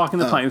 other than walking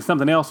the plank, it's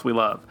something else we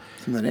love.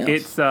 Something else.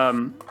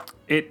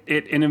 It's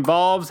it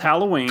involves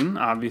Halloween,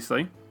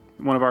 obviously,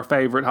 one of our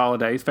favorite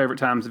holidays, favorite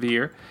times of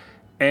year,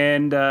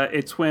 and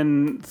it's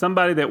when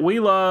somebody that we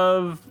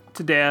love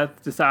to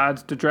death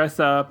decides to dress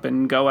up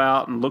and go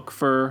out and look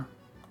for,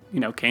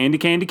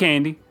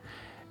 candy,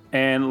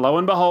 and lo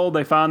and behold,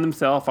 they find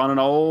themselves on an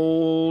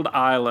old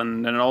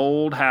island in an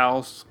old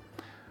house,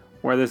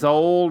 where this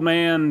old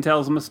man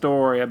tells them a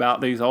story about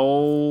these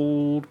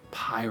old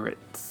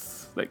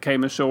pirates that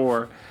came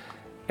ashore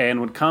and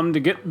would come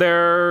to get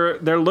their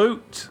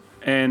loot.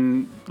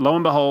 And lo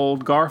and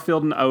behold,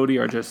 Garfield and Odie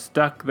are just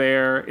stuck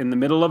there in the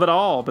middle of it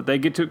all, but they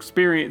get to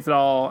experience it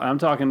all. I'm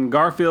talking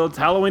Garfield's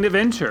Halloween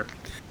adventure.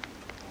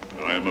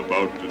 I am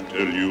about to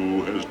tell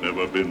you has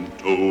never been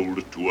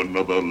told to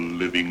another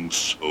living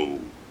soul.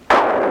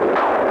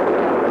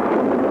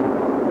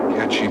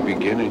 Catchy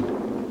beginning.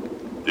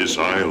 This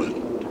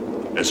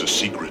island has a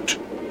secret,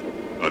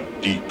 a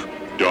deep,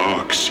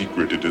 dark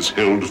secret it has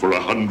held for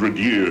 100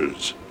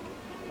 years.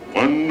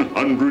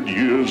 100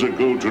 years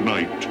ago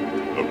tonight,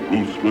 a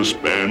ruthless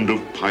band of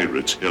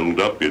pirates held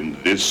up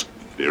in this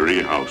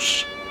very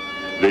house.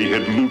 They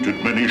had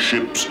looted many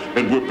ships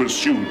and were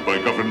pursued by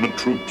government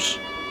troops.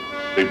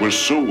 They were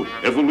so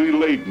heavily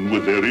laden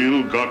with their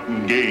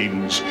ill-gotten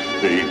gains,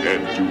 they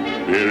had to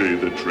bury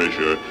the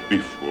treasure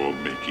before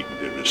making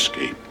their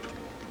escape.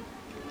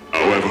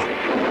 However,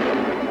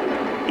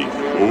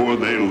 before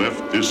they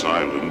left this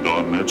island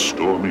on that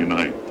stormy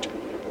night,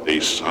 they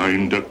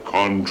signed a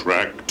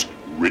contract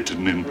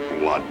written in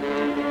blood.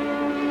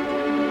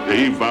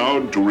 They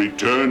vowed to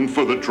return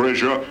for the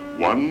treasure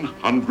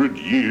 100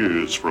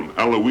 years from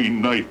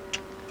Halloween night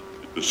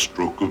at the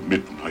stroke of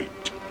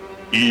midnight,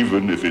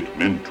 even if it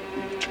meant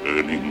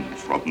returning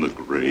from the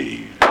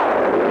grave.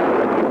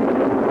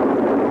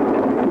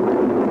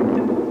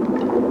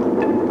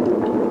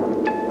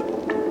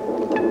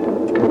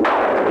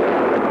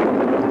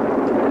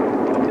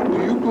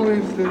 Do you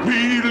believe this?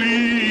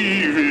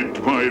 Believe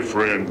it, my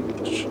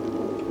friends.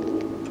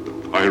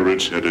 The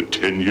pirates had a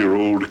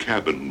 10-year-old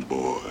cabin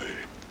boy.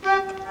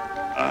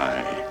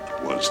 I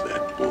was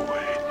that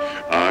boy.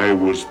 I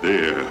was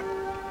there.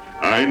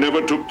 I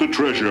never took the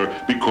treasure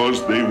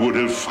because they would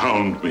have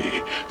found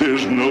me.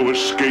 There's no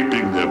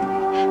escaping them.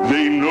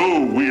 They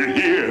know we're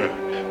here.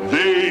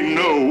 They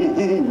know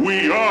who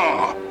we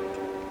are.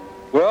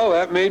 Well,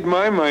 that made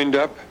my mind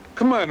up.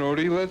 Come on,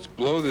 Odie, let's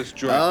blow this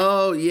joint.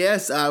 Oh,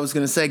 yes, I was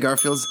going to say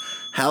Garfield's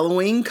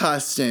Halloween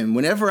costume.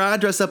 Whenever I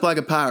dress up like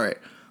a pirate,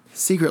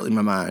 secretly in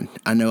my mind,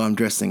 I know I'm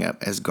dressing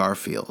up as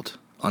Garfield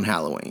on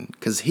Halloween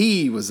because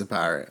he was a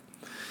pirate.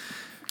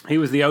 He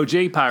was the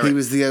OG pirate. He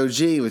was the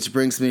OG, which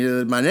brings me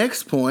to my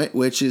next point,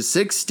 which is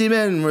 60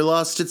 men were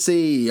lost at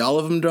sea, all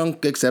of them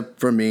drunk except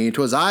for me.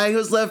 'Twas I who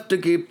was left to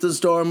keep the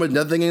storm with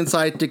nothing in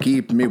sight to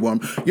keep me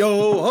warm.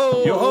 Yo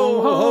ho Yo,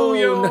 ho ho,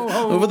 yo,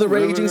 ho. over the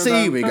raging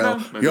sea we go.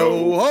 Yo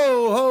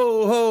ho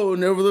ho ho,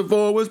 and over the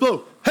four winds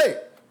blow. Hey!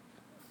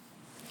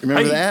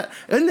 Remember Hey. that?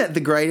 Isn't that the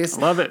greatest?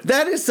 Love it.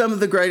 That is some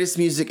of the greatest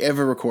music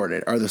ever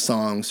recorded, are the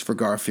songs for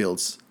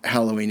Garfield's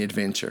Halloween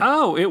adventure.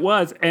 Oh, it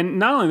was. And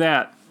not only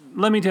that,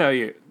 let me tell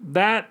you,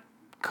 that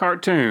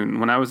cartoon,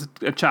 when I was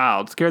a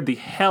child, scared the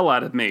hell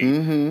out of me.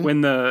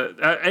 When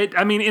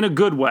I mean, in a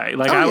good way.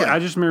 Like, Oh, yeah. I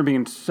just remember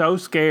being so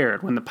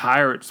scared when the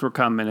pirates were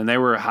coming and they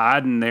were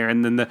hiding there,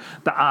 and then the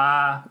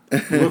eye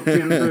looked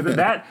in through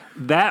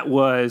that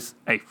was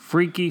a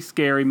freaky,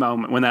 scary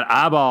moment when that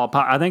eyeball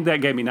I think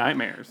that gave me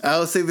nightmares.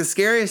 Oh, see, the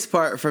scariest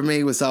part for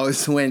me was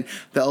always when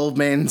the old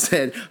man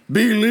said,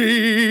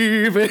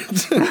 "Believe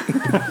it."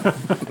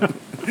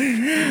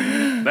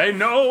 They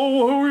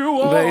know who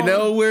you are. They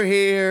know we're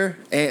here.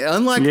 And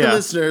unlike the Yeah.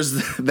 listeners,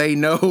 they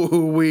know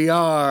who we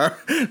are.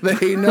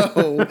 They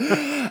know.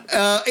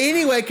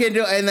 Anyway,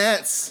 Kendall, and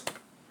it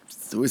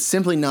was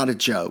simply not a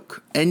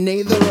joke. And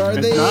neither are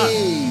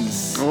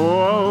these.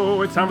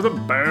 Oh, it's time for the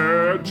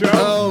bad joke.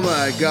 Oh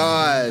my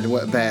God,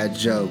 what bad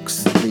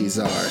jokes these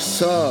are.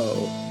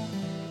 So,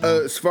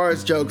 as far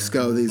as jokes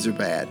go, these are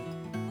bad.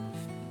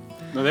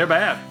 No, they're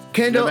bad.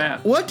 Kendall, They're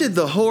bad. what did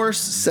the horse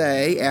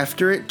say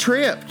after it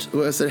tripped?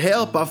 Well, it said,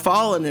 "Help, I've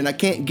fallen and I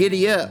can't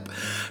giddy up."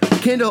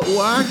 Kendall,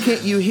 why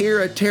can't you hear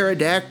a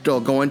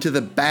pterodactyl going to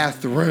the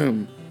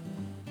bathroom?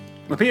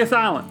 Lapia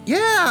silent.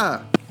 Yeah.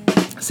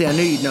 See, I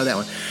knew you'd know that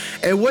one.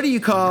 And what do you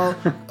call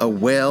a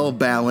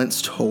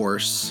well-balanced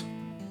horse?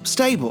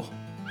 Stable.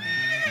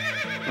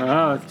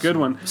 Oh, that's a good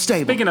one.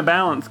 Stable. Speaking of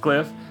balance,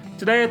 Cliff,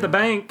 today at the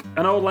bank,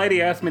 an old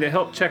lady asked me to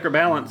help check her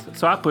balance,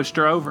 so I pushed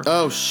her over.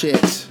 Oh,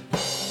 shit.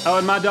 Oh,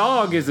 and my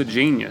dog is a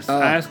genius.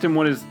 I asked him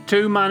what is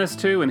 2 minus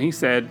 2, and he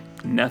said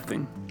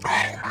nothing.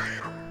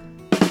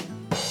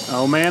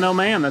 Oh, man,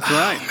 that's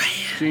right.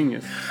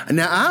 Genius.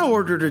 Now, I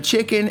ordered a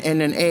chicken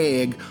and an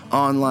egg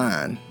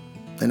online,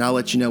 and I'll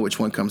let you know which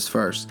one comes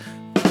first.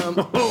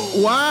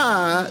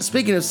 Why,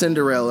 speaking of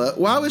Cinderella,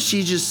 why was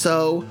she just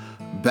so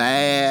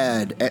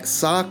bad at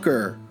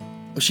soccer?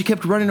 Well, she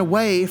kept running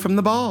away from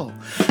the ball.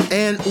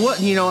 And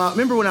I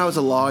remember when I was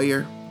a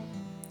lawyer,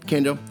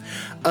 Kendall,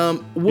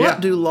 Yeah.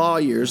 do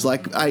lawyers,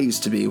 like I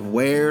used to be,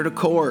 wear to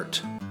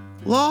court?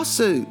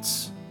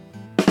 Lawsuits.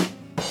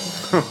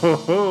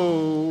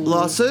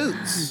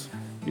 Lawsuits.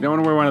 You don't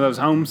want to wear one of those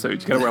home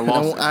suits. You got to wear a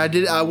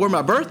lawsuit. I wore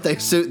my birthday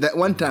suit that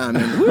one time.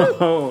 And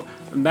Oh,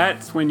 and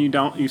that's when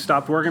you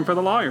stopped working for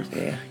the lawyers.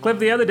 Yeah. Cliff,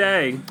 the other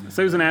day,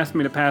 Susan asked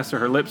me to pass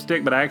her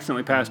lipstick, but I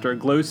accidentally passed her a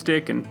glue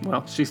stick, and,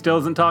 well, she still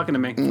isn't talking to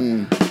me.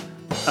 And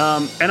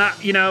I,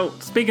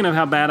 speaking of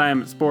how bad I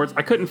am at sports,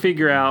 I couldn't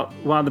figure out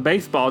why the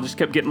baseball just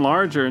kept getting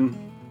larger, and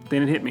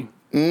then it hit me.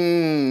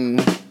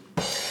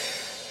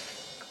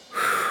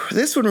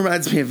 This one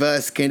reminds me of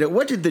us, Kendall.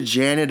 What did the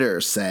janitor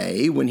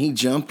say when he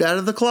jumped out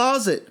of the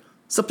closet?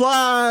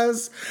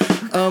 Supplies.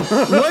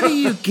 What do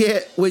you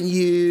get when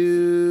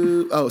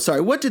you... Oh, sorry.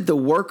 What did the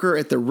worker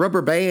at the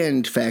rubber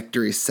band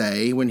factory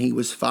say when he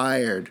was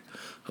fired?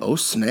 Oh,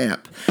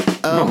 snap.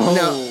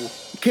 Now,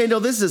 Kendall,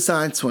 this is a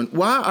science one.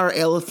 Why are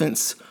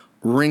elephants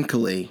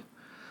wrinkly?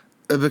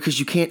 Because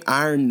you can't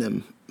iron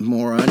them,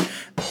 moron.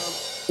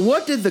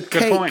 What did the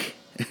point. cake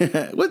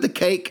What'd the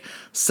cake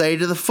say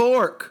to the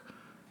fork?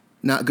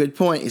 Not good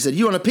point. He said,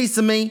 you want a piece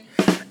of me?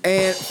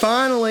 And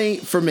finally,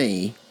 for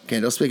me,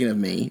 Kendall, speaking of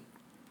me,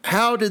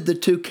 how did the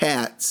two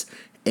cats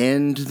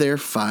end their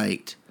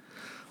fight?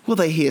 Well,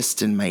 they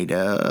hissed and made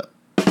up.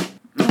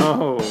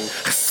 Oh.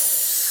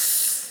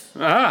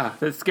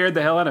 That scared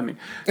the hell out of me.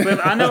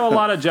 But I know a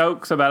lot of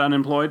jokes about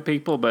unemployed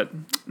people, but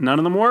none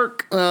of them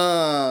work.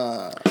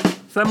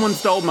 Someone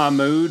stole my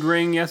mood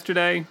ring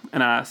yesterday,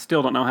 and I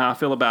still don't know how I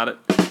feel about it.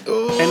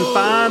 Ooh. And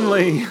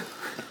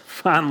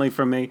finally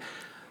for me,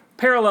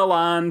 parallel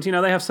lines, they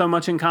have so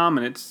much in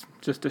common. It's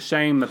just a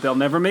shame that they'll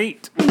never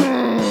meet.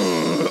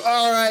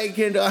 All right,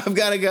 Kendall, I've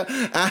got to go.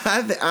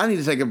 I need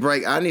to take a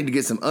break. I need to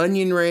get some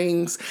onion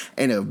rings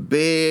and a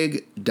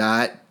big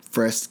Diet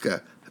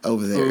Fresca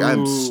over there. Ooh.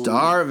 I'm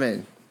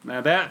starving.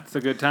 Now that's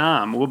a good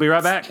time. We'll be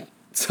right back.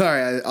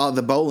 Sorry, all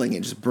the bowling,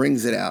 it just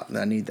brings it out. And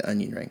I need the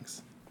onion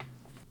rings.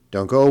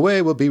 Don't go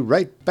away. We'll be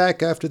right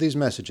back after these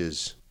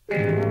messages.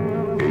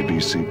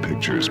 ABC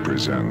Pictures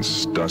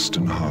presents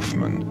Dustin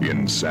Hoffman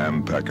in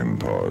Sam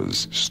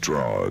Peckinpah's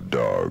Straw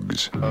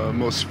Dogs.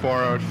 Most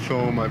far-out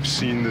film I've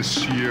seen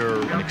this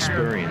year.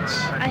 Experience.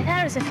 I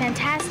thought it was a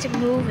fantastic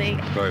movie.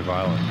 Very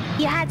violent.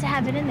 You had to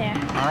have it in there.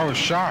 I was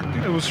shocked.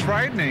 It was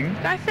frightening.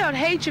 I felt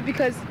hatred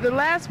because the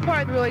last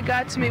part really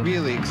got to me.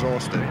 Really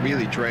exhausted,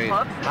 really drained.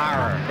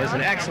 Horror. It was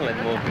an excellent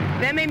movie.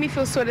 That made me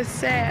feel sort of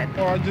sad.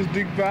 Oh, I just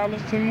dig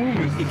violence in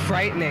movies. It's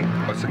frightening.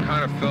 It's the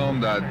kind of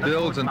film that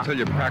builds until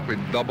you practically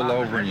double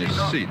over in your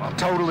seat.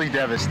 Totally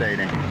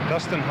devastating.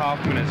 Dustin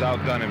Hoffman has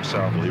outdone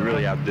himself. He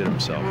really outdid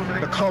himself.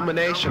 The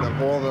culmination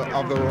of all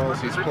the roles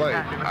he's played.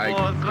 I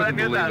couldn't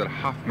believe that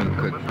Hoffman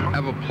could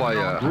ever play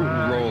a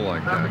role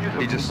like that.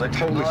 He just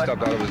totally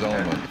stepped out of his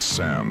element.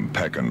 Sam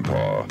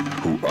Peckinpah,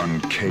 who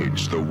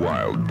uncaged the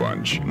Wild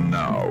Bunch,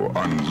 now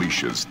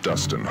unleashes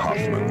Dustin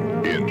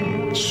Hoffman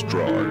in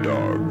Straw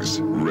Dogs.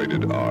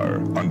 Rated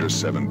R. Under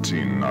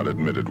 17, not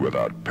admitted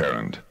without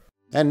parent.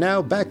 And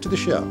now back to the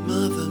show.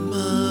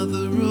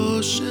 Mother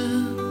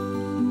Ocean,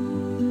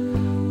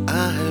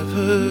 I have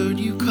heard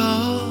you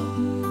call.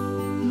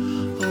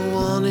 I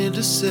wanted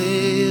to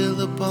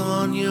sail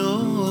upon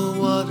your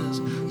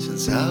waters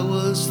since I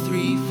was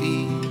 3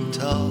 feet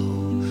tall.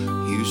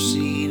 You've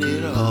seen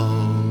it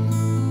all.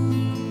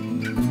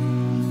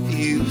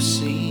 You've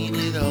seen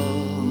it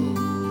all.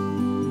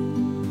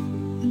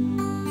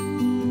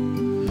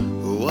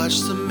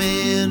 Watch the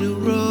man who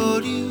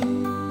rode you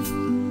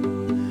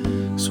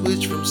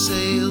switch from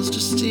sails to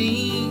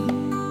steam,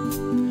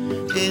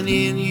 and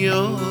in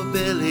your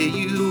belly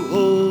you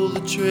hold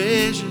the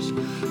treasures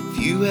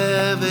few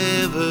have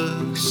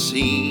ever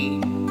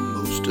seen.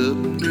 Most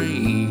of them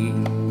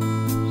dreams,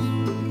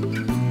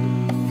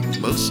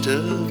 most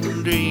of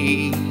them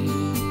dreams.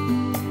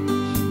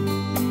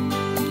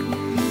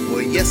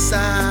 Well, yes,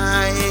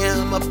 I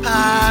am a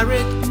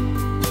pirate,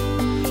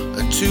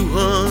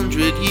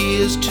 200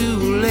 years too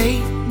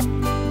late.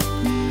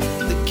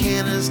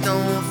 Cannons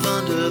don't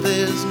thunder,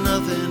 there's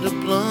nothing to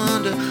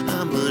plunder.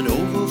 I'm an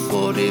over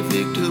 40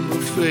 victim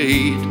of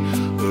fate,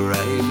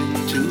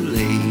 arriving too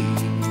late,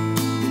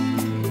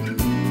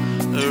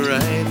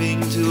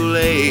 arriving too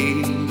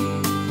late.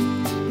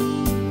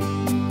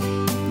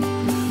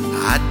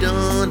 I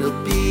done a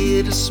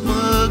bit of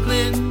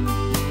smuggling,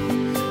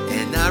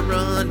 and I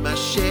run my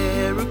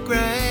share of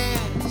grass.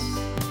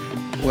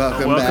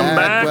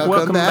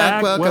 Welcome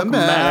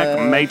back,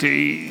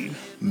 matey.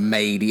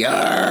 Matey.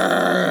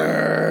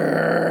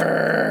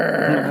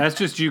 That's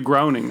just you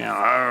groaning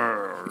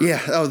now. Yeah.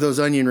 Oh, those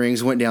onion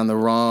rings went down the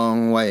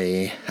wrong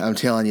way. I'm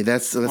telling you,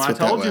 that's what that was.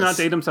 I told you not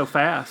to eat them so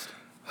fast.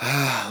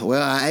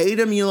 Well, I ate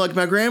them. Like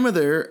my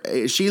grandmother,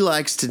 she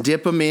likes to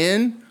dip them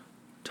in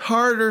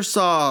tartar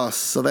sauce.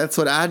 So that's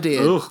what I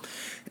did. Ugh.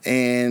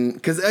 And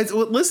because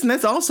listen,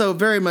 that's also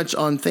very much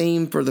on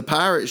theme for the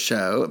pirate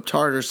show,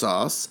 tartar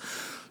sauce.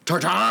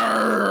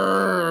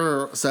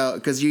 Tartar. So,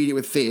 because you eat it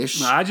with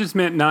fish. I just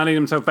meant not eat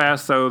them so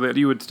fast so that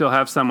you would still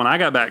have some when I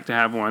got back to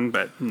have one,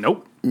 but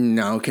nope.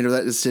 No, Kendall,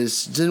 that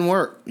just didn't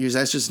work.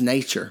 That's just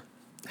nature,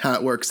 how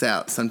it works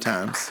out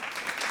sometimes.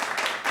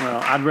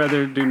 Well, I'd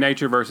rather do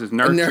nature versus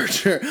nurture.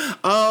 Nurture.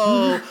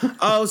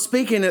 Oh,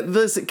 speaking of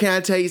this, can I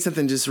tell you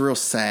something just real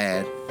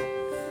sad?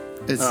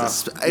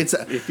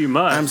 If you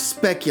must. I'm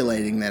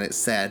speculating that it's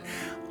sad.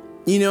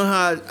 You know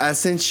how I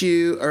sent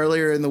you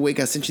earlier in the week,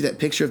 I sent you that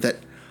picture of that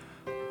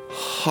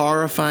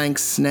horrifying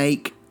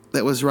snake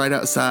that was right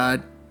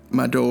outside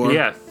my door?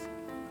 Yes.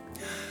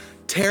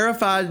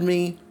 Terrified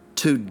me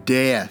to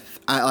death.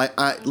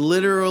 I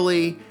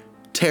literally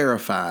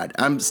terrified.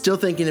 I'm still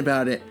thinking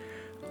about it.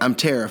 I'm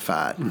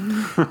terrified.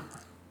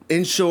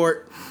 In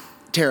short,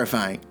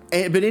 terrifying.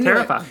 But anyway,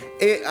 terrifying.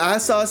 I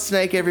saw a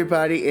snake,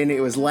 everybody, and it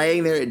was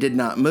laying there. It did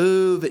not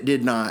move. It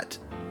did not.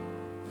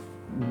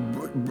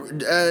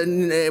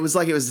 It was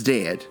like it was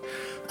dead.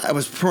 I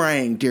was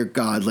praying, dear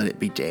God, let it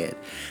be dead.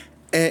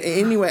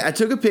 Anyway, I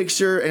took a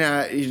picture and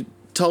I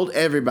told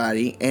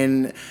everybody,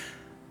 and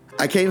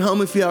I came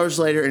home a few hours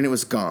later and it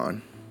was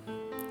gone.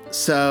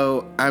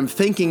 So I'm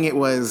thinking it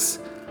was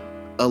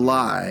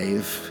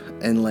alive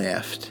and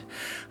left.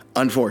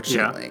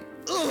 unfortunately.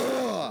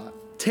 Ugh,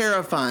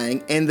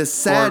 terrifying. And the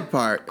sad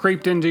part,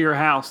 creeped into your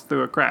house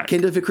through a crack.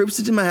 Kendall, if it creeps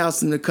into my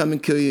house, then they'll come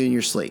and kill you in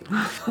your sleep.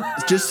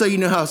 Just so you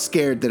know how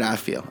scared that I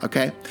feel,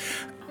 okay?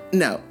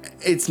 No,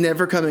 it's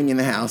never coming in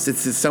the house.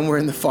 It's somewhere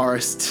in the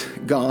forest,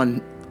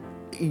 gone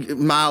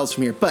miles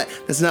from here. But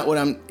that's not what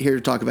I'm here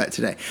to talk about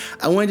today.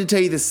 I wanted to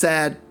tell you the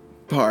sad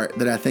part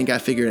that I think I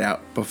figured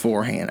out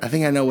beforehand. I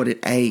think I know what it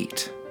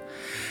ate.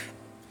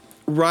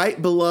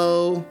 Right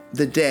below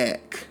the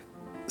deck,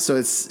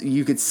 so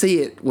you could see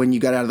it when you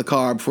got out of the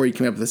car before you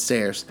came up the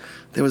stairs,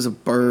 there was a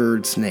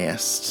bird's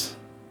nest.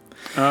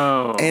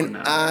 Oh, and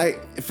no.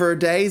 For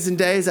days and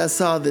days, I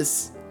saw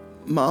this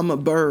mama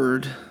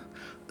bird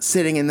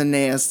sitting in the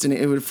nest, and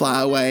it would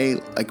fly away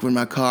like when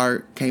my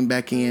car came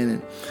back in,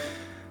 and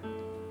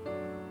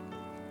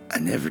I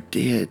never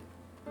did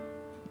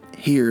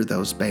hear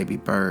those baby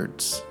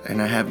birds,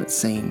 and I haven't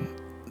seen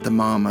the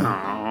mama.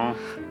 Aww.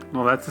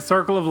 Well, that's the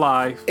circle of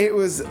life.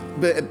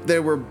 But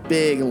there were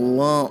big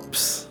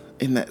lumps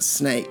in that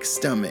snake's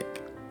stomach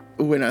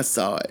when I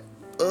saw it.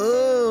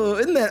 Oh,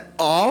 isn't that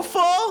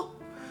awful?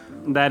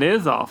 That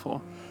is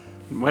awful.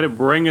 Way to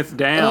bring us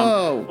down.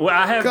 Oh,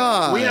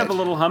 God. We have a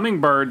little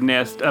hummingbird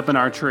nest up in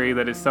our tree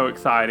that is so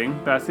exciting.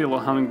 I see a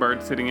little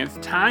hummingbird sitting in it.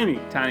 It's tiny,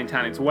 tiny,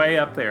 tiny. It's way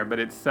up there, but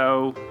it's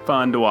so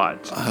fun to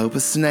watch. I hope a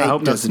snake no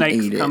doesn't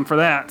snakes eat it. come for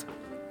that.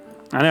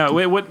 I know.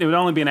 It would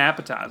only be an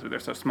appetizer.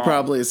 They're so small.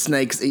 Probably a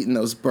snake's eating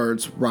those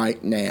birds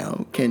right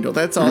now, Kendall.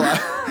 That's all.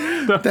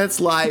 That's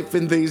life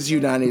in these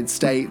United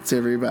States,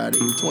 everybody.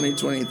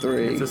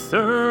 2023. It's a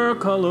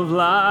circle of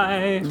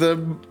life.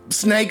 The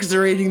snakes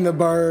are eating the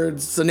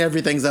birds, and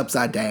everything's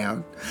upside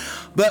down.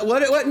 But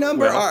what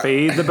number are...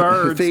 Feed the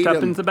birds. Feed Stuff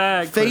them. in the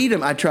bag. Feed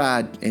them. I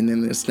tried, and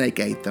then the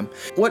snake ate them.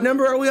 What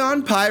number are we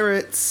on,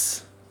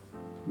 Pirates?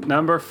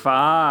 Number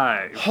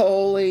 5.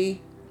 Holy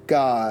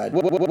God.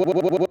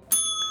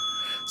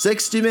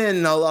 60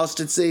 men all lost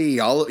at sea.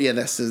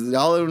 That's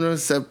all of them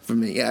except for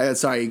me. Yeah,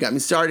 sorry, you got me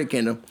started,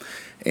 Kendall.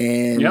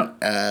 And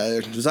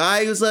it was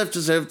I who's left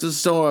us after the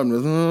storm.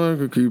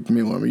 Could keep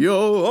me warm. Yo,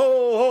 ho,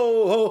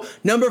 ho, ho.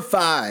 Number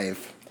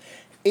 5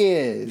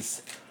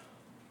 is...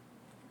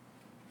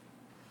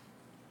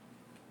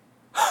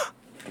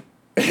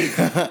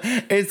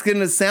 It's going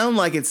to sound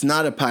like it's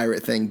not a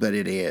pirate thing, but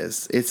it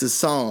is. It's a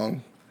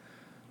song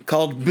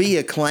called Be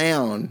a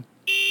Clown.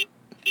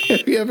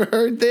 Have you ever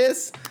heard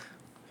this?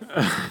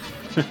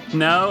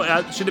 No,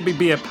 should it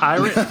be a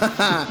pirate?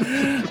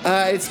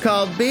 It's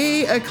called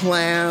Be a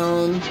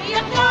Clown. Be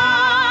a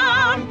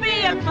clown,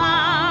 be a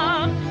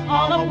clown.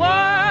 All the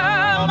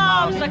world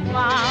loves a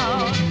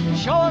clown.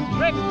 Show 'em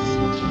tricks,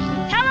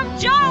 tell 'em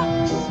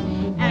jokes,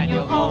 and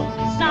you'll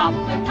only stop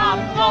the top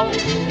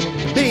folks.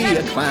 Be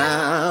a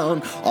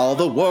clown. All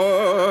the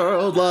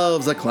world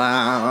loves a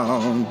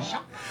clown.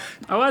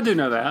 Oh, I do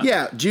know that.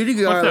 Yeah, Judy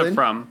Garland. What's that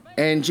from?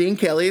 And Gene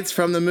Kelly. It's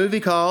from the movie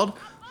called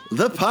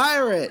The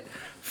Pirate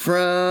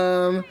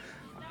from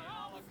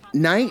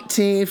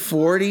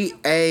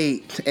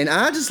 1948. And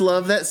I just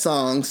love that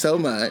song so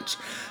much.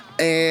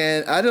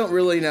 And I don't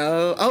really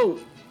know. Oh,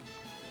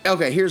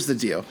 okay, here's the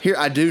deal. Here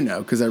I do know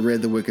because I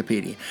read the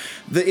Wikipedia.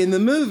 In the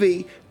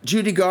movie,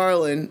 Judy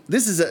Garland,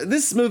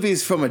 this movie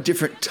is from a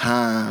different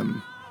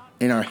time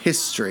in our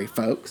history,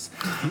 folks.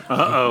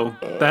 Uh-oh.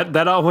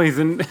 That always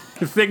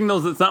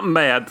signals that something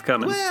bad's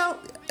coming. Well,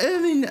 I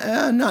mean,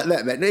 not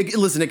that bad.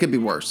 Listen, it could be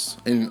worse.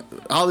 In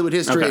Hollywood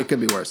history, It could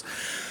be worse.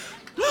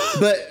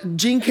 But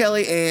Gene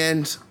Kelly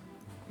and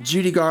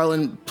Judy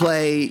Garland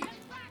play,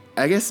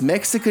 I guess,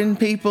 Mexican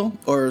people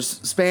or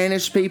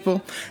Spanish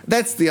people.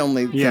 That's the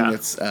only thing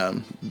that's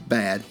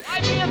bad. Why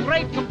be a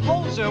great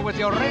composer with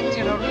your rent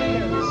in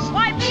arrears?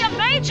 Why be a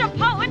major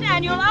poet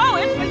and you'll owe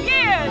it for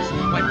years?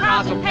 When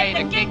crowds will pay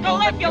to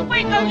giggle if you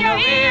wiggle your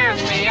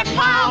ears. Be a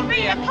clown,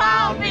 be a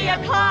clown, be a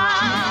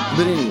clown.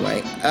 But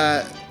anyway,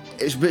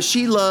 but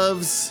she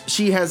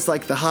has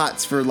like the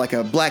hots for like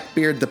a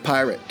Blackbeard the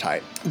pirate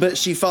type. But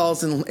she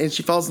falls in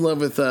love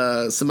with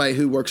somebody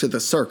who works at the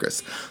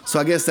circus. So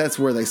I guess that's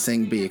where they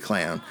sing Be a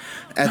Clown,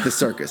 at the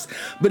circus.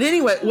 But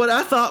anyway, what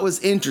I thought was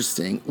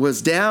interesting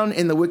was down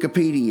in the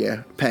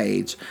Wikipedia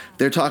page,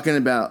 they're talking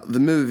about the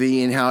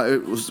movie and how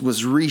it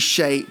was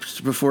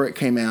reshaped before it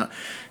came out.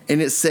 And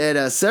it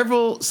said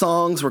several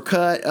songs were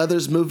cut,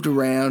 others moved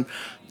around.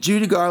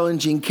 Judy Garland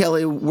and Gene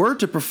Kelly were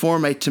to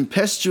perform a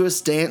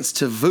tempestuous dance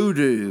to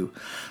voodoo.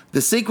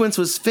 The sequence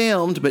was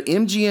filmed, but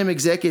MGM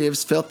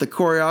executives felt the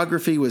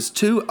choreography was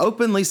too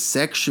openly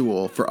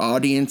sexual for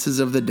audiences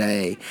of the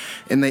day,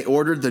 and they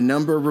ordered the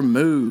number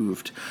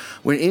removed.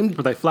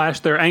 They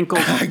flashed their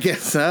ankles? I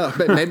guess so,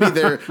 but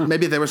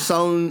maybe they were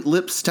sewn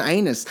lips to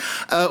anus.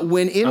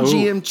 When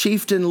MGM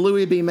chieftain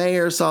Louis B.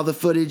 Mayer saw the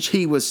footage,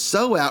 he was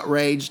so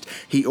outraged,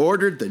 he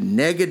ordered the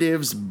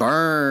negatives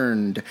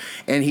burned.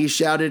 And he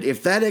shouted,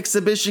 "If that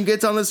exhibition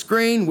gets on the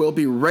screen, we'll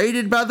be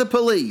raided by the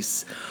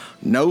police."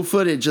 No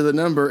footage of the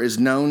number is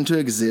known to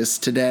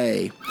exist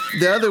today.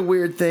 The other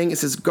weird thing, it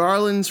says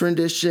Garland's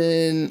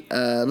rendition,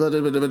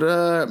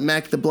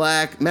 Mac the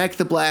Black. Mac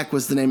the Black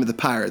was the name of the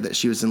pirate that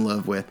she was in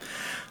love with.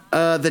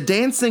 The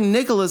Dancing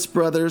Nicholas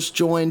Brothers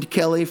joined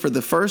Kelly for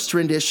the first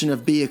rendition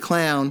of Be a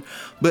Clown,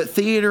 but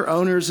theater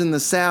owners in the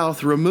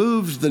South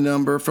removed the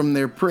number from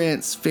their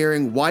prints,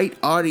 fearing white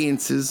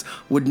audiences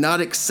would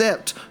not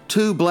accept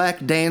two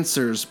black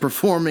dancers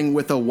performing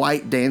with a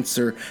white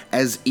dancer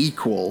as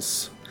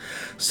equals.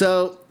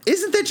 So,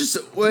 isn't that just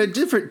a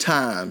different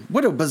time?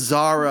 What a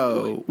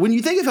bizarro. When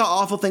you think of how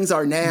awful things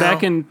are now.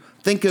 Back in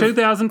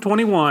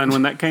 2021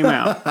 when that came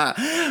out. But,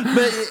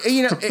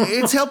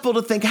 it's helpful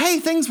to think, hey,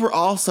 things were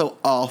also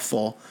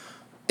awful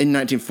in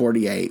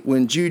 1948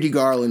 when Judy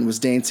Garland was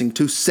dancing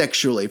too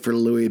sexually for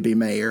Louis B.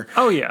 Mayer.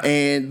 Oh, yeah.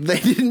 And they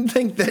didn't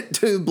think that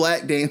two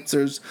black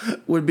dancers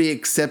would be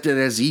accepted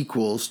as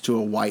equals to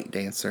a white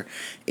dancer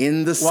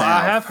in the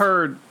South.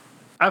 Well,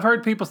 I've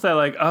heard people say,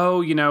 like,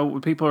 oh,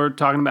 people are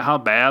talking about how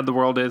bad the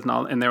world is and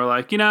all, and they were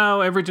like,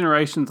 every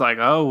generation's like,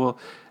 oh, well,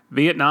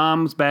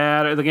 Vietnam's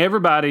bad. Like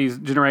everybody's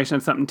generation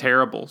had something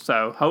terrible.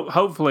 So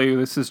hopefully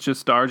this is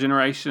just our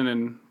generation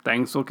and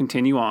things will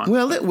continue on.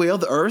 Well, it will.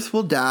 The Earth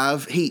will die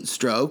of heat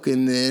stroke,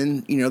 and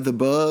then, the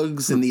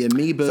bugs and the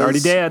amoebas. It's already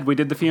dead. We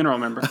did the funeral,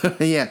 remember?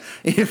 Yeah.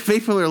 If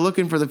people are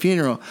looking for the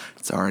funeral,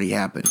 it's already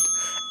happened.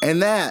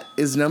 And that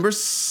is number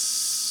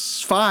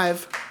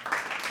 5.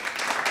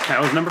 That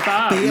was number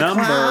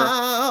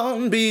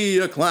 5. Be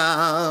a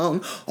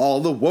clown. All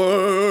the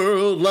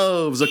world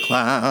loves a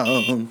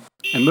clown.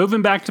 And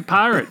moving back to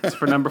Pirates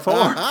for number 4.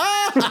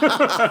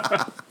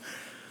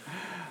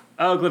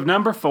 Oh, Cliff,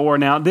 number 4.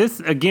 Now, this,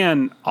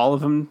 again, all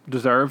of them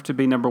deserve to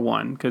be number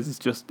 1 because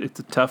it's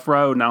a tough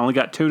road, and I only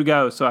got 2 to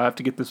go, so I have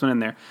to get this one in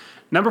there.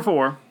 Number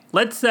 4,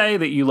 let's say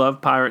that you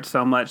love pirates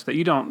so much that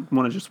you don't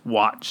want to just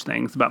watch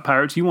things about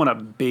pirates. You want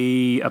to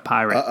be a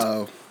pirate.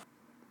 Uh-oh.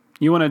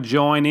 You want to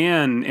join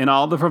in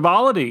all the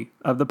frivolity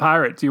of the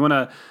pirates. You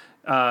want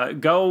to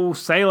go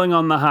sailing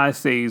on the high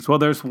seas. Well,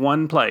 there's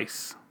one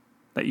place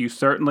that you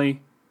certainly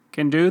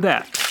can do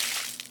that.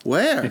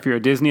 Where? If you're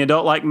a Disney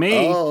adult like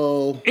me,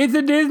 it's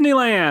a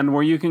Disneyland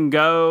where you can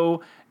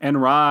go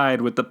and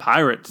ride with the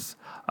pirates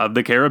of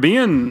the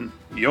Caribbean.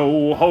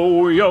 Yo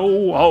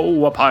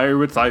ho, a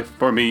pirate's life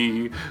for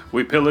me.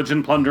 We pillage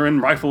and plunder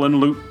and rifle and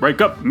loot. Break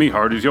up, me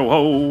heart is yo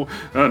ho.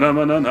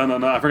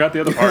 I forgot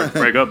the other part.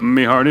 Break up,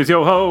 me heart is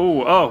yo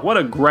ho. Oh, what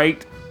a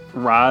great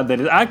ride that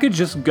is. I could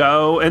just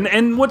go,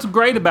 and what's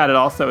great about it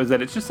also is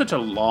that it's just such a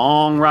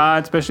long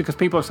ride, especially because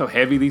people are so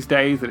heavy these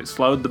days that it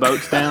slowed the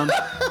boats down.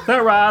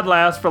 That ride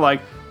lasts for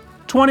like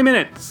 20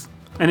 minutes,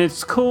 and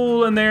it's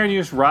cool in there, and you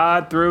just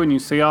ride through and you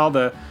see all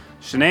the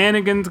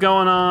shenanigans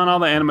going on, all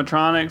the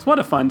animatronics. What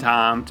a fun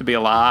time to be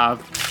alive.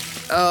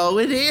 Oh,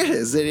 it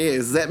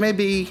is. That may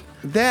be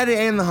that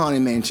and the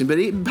Haunted Mansion, but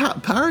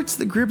Pirates of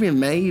the Caribbean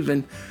may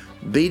even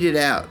beat it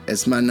out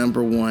as my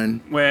number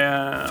 1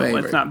 well,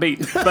 favorite. Let's not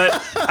beat.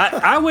 But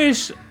I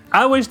wish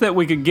that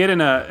we could get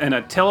in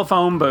a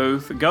telephone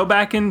booth, go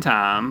back in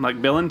time,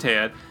 like Bill and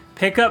Ted,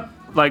 pick up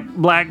like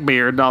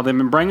Blackbeard and all them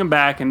and bring them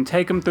back and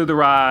take them through the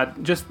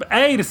ride, just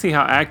A, to see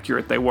how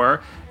accurate they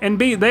were, and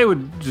B, they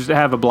would just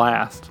have a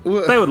blast.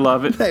 They would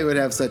love it. They would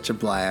have such a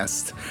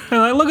blast. They're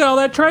like, look at all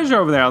that treasure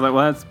over there. I was like,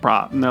 well, that's a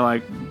prop. And they're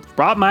like,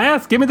 prop my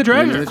ass, give me the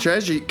treasure. Give me the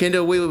treasure.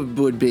 Kendall, we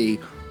would be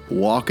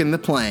walking the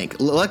plank.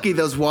 Lucky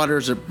those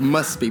waters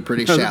must be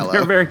pretty shallow.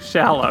 They're very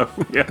shallow.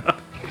 Yeah.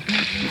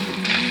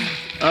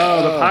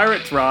 The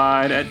Pirates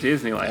ride at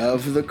Disneyland.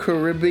 Of the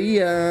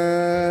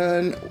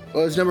Caribbean.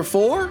 Was number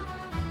 4?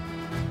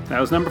 That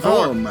was number 4.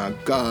 Oh my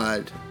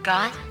God.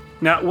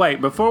 Now,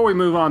 wait, before we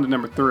move on to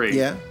number 3.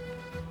 Yeah.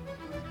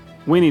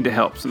 We need to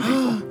help some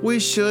people. We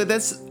should.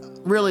 That's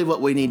really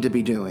what we need to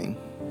be doing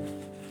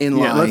in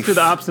life. Yeah, let's do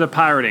the opposite of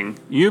pirating.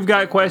 You've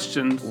got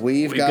questions.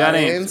 We've got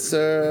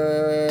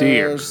answers.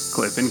 Dear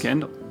Cliff and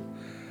Kendall.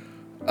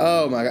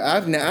 Oh my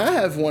God. I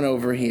have one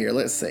over here.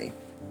 Let's see.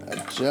 I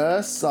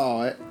just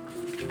saw it.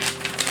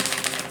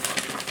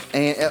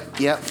 And,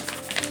 yep.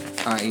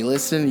 All right, you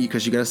listen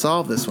because you got to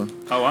solve this one.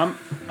 Oh,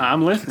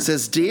 I'm listening. It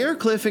says, Dear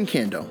Cliff and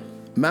Kendall,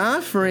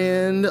 my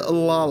friend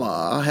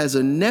Lala has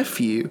a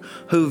nephew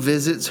who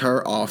visits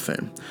her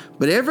often.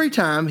 But every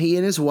time he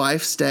and his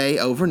wife stay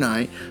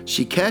overnight,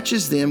 she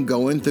catches them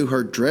going through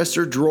her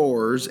dresser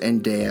drawers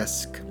and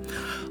desk.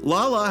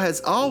 Lala has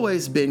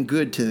always been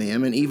good to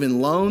them and even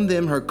loaned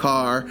them her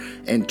car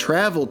and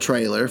travel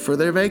trailer for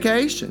their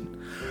vacation.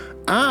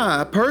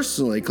 I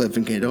personally, Cliff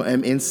and Kendall,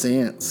 am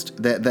incensed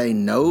that they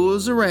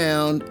nose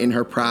around in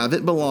her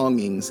private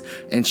belongings,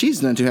 and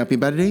she's not too happy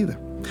about it either.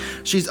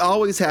 She's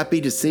always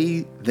happy to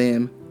see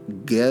them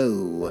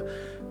go.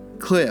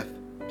 Cliff,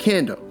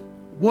 Kendall,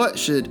 what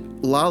should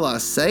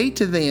Lala say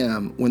to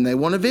them when they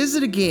want to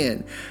visit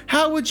again?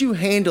 How would you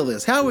handle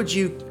this? How would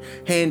you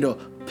handle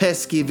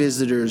pesky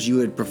visitors you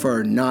would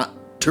prefer not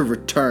to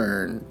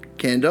return?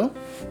 Kendall?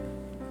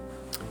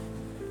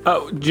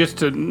 Oh, just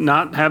to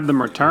not have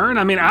them return?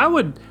 I mean,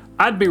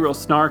 I'd be real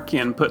snarky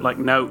and put like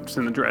notes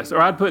in the dress, or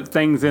I'd put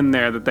things in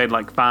there that they'd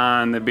like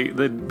find.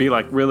 They'd be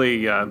like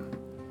really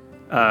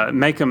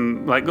make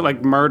them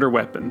like murder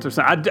weapons or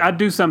something. I'd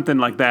do something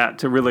like that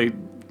to really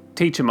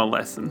teach them a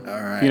lesson.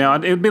 All right. You know,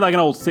 it would be like an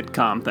old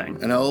sitcom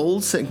thing. An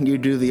old sitcom. You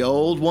do the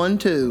old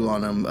 1-2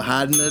 on them,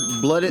 hiding a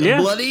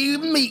bloody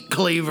meat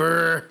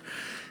cleaver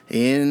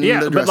in the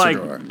dresser but like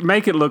drawer.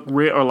 make it look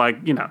real, or like,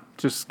 you know,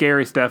 just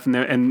scary stuff.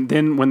 And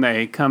then when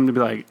they come to be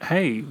like,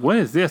 hey, what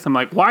is this? I'm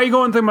like, why are you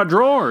going through my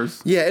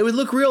drawers? Yeah, it would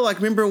look real. Like,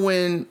 remember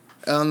when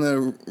on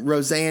the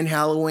Roseanne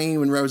Halloween,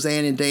 when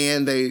Roseanne and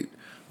Dan, they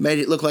made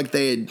it look like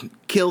they had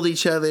killed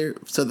each other,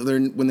 so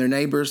that when their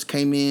neighbors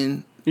came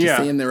in to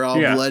see them, they're all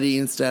bloody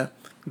and stuff.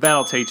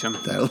 That'll teach them.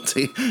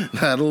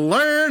 That'll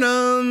learn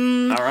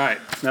them. All right,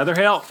 another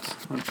help.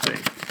 Let's see.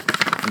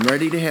 I'm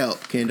ready to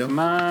help, Kendall. Come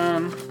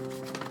on.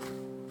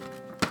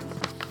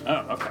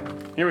 Oh, okay.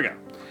 Here we go.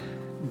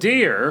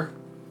 Dear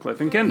Cliff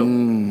and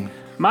Kendall,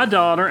 my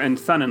daughter and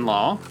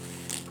son-in-law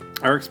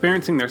are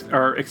expecting their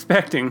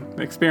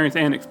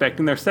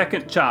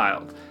second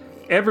child.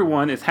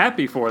 Everyone is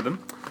happy for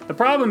them. The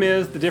problem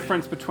is the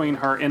difference between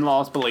her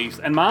in-laws' beliefs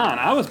and mine.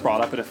 I was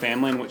brought up in a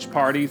family in which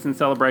parties and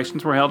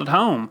celebrations were held at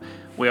home.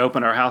 We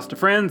opened our house to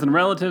friends and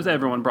relatives,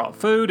 everyone brought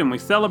food, and we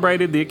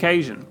celebrated the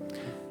occasion.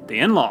 The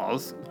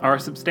in-laws are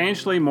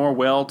substantially more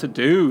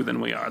well-to-do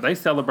than we are. They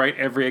celebrate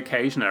every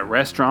occasion at a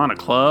restaurant, a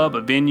club,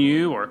 a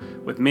venue, or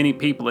with many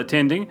people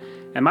attending.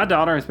 And my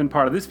daughter has been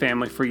part of this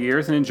family for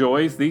years and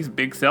enjoys these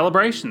big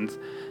celebrations.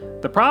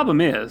 The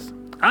problem is,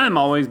 I am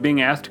always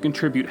being asked to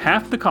contribute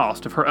half the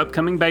cost of her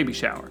upcoming baby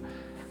shower.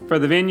 For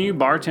the venue,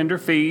 bartender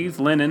fees,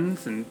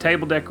 linens, and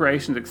table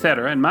decorations,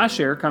 etc., and my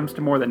share comes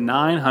to more than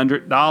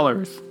 $900.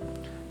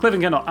 Cliff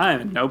and Kendall, I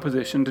am in no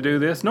position to do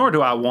this, nor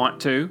do I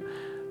want to.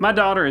 My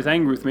daughter is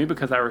angry with me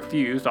because I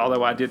refused,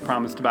 although I did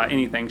promise to buy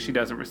anything she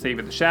doesn't receive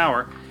at the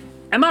shower.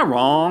 Am I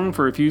wrong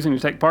for refusing to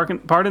take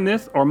part in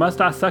this, or must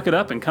I suck it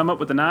up and come up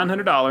with the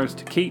 $900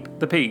 to keep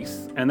the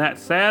peace? And that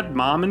sad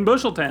mom in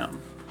Busheltown.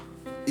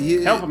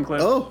 Help him,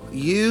 Cliff. Oh,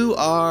 you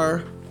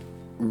are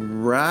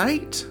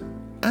right,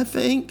 I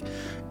think,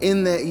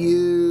 in that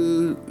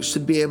you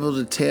should be able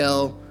to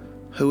tell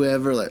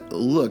whoever, like,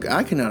 look,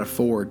 I cannot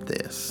afford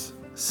this.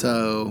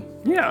 So,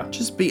 yeah,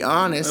 just be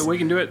honest. We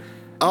can do it.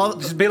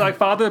 Just be like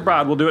Father the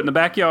Bride. We'll do it in the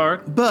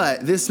backyard.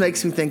 But this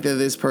makes me think that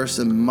this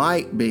person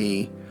might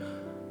be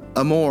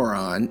a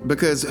moron,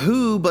 because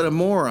who but a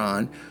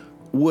moron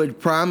would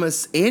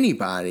promise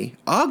anybody,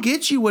 I'll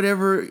get you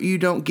whatever you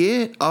don't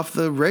get off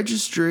the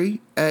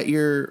registry at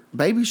your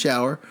baby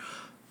shower.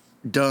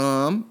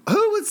 Dumb.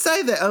 Who would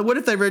say that? What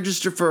if they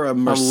register for a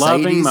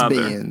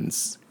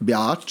Mercedes-Benz?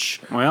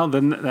 Biatch. Well,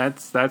 then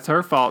that's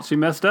her fault. She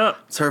messed up.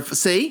 It's her.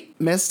 See?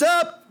 Messed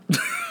up.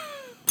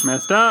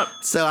 Messed up.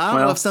 So I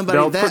don't know if somebody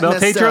they'll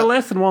teach her a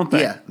lesson, won't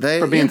they? Yeah,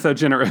 for being so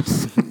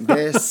generous.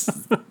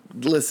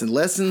 Listen,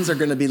 lessons are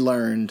going to be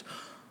learned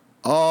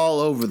all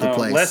over the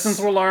place. Lessons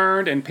were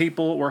learned and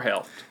people were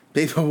helped.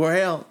 People were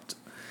helped,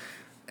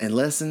 and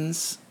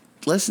lessons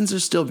are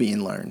still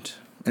being learned.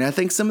 And I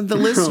think some of the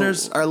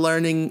listeners are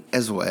learning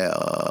as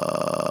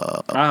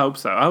well. I hope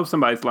so. I hope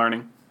somebody's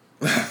learning.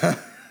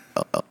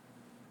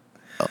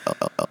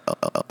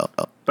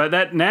 But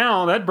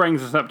that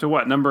brings us up to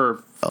what?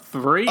 Number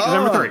 3?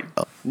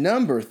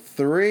 Number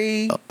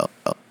 3.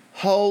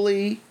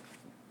 Holy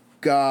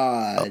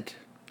God.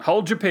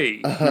 Hold your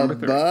pee.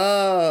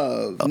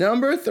 Above.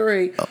 Number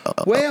 3.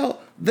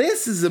 Well,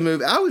 this is a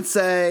movie. I would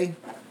say,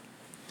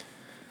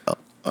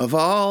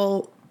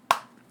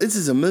 this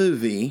is a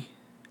movie.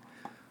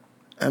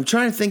 I'm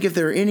trying to think if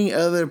there are any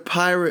other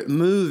pirate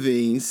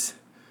movies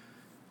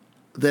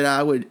that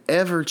I would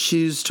ever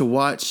choose to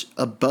watch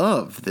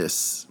above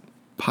this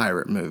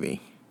pirate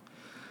movie.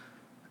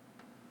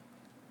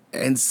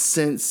 And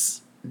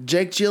since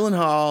Jake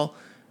Gyllenhaal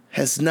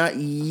has not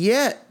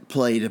yet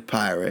played a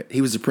pirate, he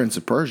was a Prince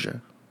of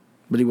Persia,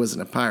 but he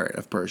wasn't a pirate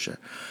of Persia.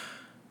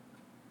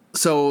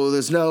 So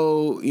there's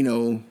no,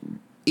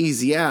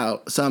 easy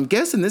out. So I'm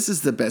guessing this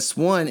is the best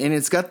one, and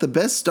it's got the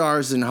best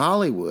stars in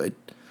Hollywood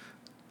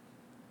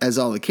as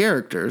all the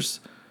characters,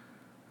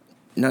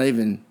 not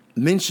even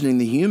mentioning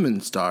the human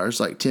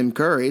stars like Tim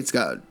Curry. It's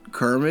got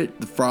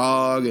Kermit the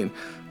Frog and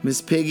Miss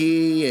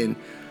Piggy and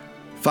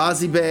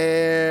Fozzie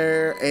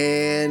Bear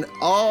and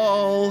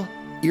all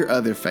your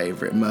other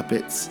favorite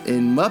Muppets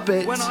in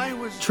Muppet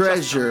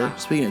Treasure.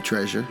 Speaking of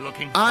Treasure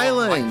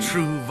Island. My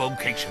true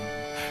vocation.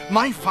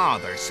 My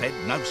father said,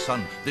 "No,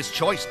 son, this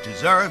choice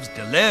deserves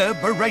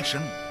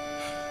deliberation.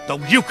 Though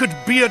you could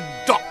be a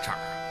doctor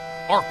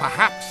or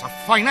perhaps a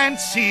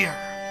financier,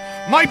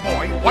 my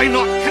boy, why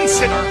not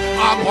consider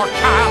a more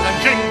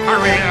challenging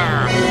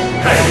career?"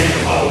 Hey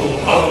ho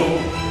ho,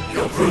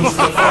 you'll cruise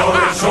the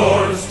foreign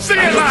shores. See you,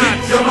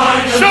 lads.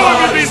 Show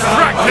him you've been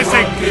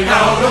practicing.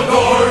 Out of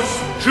doors.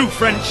 True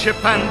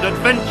friendship and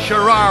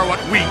adventure are what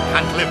we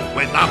can't live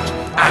without.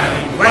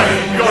 And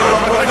when you're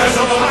a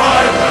professional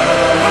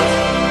pirate,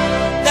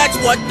 that's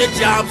what the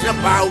job's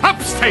about.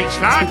 Upstage,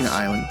 lads. Speaking of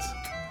islands,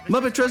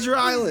 Muppet Treasure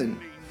Island.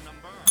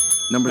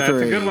 Number 3.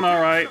 That's a good one,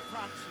 all right.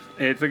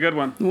 It's a good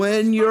one.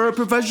 When you're a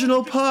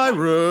professional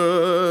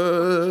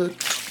pirate.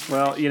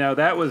 Well,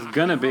 that was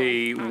gonna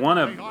be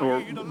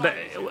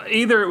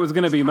either it was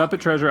gonna be Muppet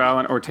Treasure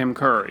Island or Tim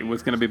Curry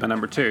was gonna be my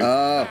number 2.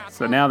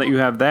 So now that you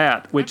have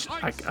that, which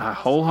I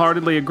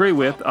wholeheartedly agree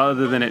with,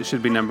 other than it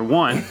should be number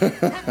 1.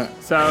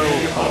 So.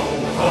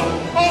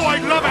 Oh, I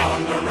love it!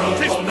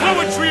 'Tis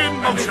poetry in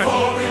motion.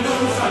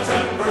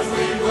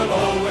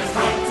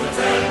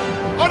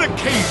 On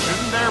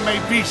occasion, there may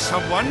be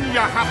someone you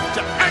have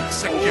to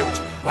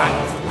execute.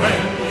 That's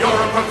when you're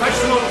a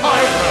professional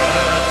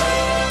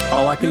pirate.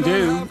 All I can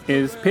do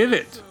is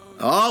pivot.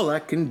 All I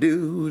can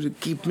do to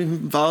keep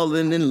him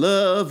falling in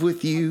love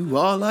with you.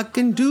 All I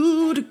can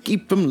do to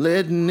keep him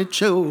letting it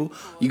show.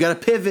 You got to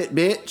pivot,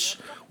 bitch.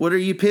 What are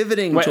you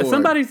pivoting toward?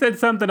 Somebody said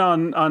something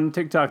on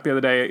TikTok the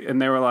other day, and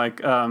they were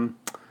like,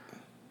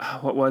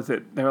 what was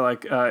it? They were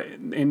like,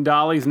 in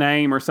Dolly's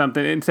name or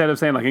something, instead of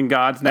saying like in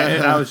God's name.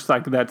 And I was just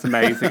like, that's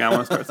amazing. I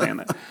want to start saying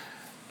that.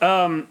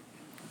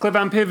 Cliff,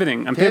 I'm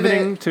pivoting. I'm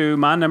pivoting to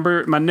my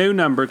new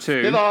number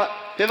 2.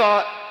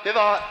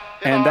 Pivot.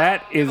 And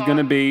that is going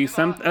to be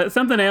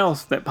something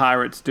else that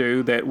pirates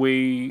do that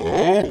we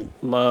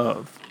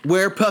love.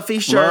 Wear puffy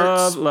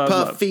shirts.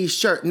 Love.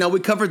 Shirt. No, we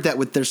covered that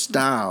with their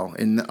style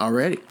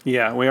already.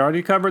 Yeah, we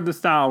already covered the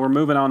style. We're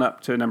moving on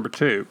up to number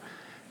 2.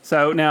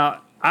 So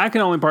now I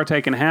can only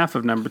partake in half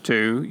of number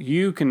 2.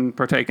 You can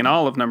partake in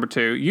all of number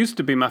 2. Used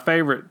to be my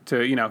favorite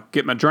to,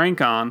 get my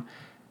drink on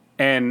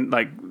and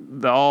like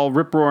the all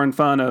rip-roaring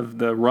fun of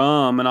the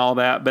rum and all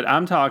that. But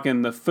I'm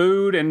talking the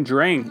food and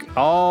drink,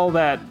 all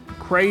that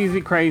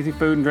crazy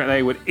food and drink.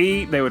 They would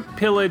eat, they would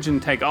pillage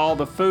and take all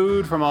the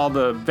food from all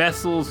the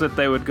vessels that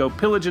they would go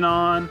pillaging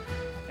on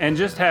and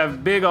just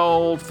have big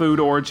old food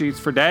orgies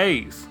for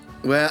days.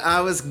 Well, I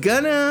was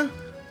gonna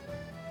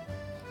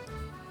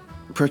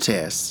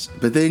protest,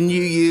 but then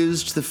you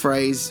used the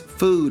phrase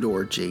food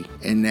orgy,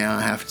 and now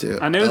I have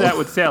to. I knew that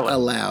would sell it.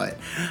 Allow it.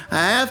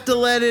 I have to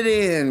let it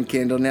in,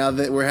 Kendall, now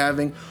that we're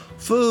having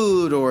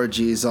food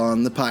orgies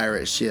on the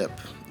pirate ship.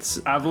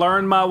 I've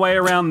learned my way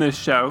around this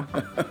show.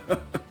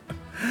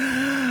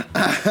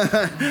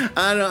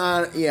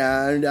 I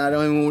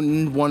don't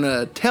even want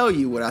to tell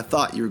you what I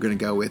thought you were going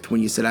to go with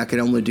when you said I could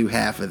only do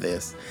half of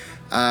this.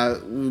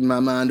 My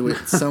mind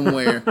went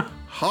somewhere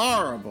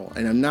horrible,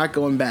 and I'm not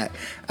going back.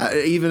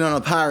 Even on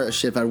a pirate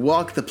ship, I'd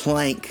walk the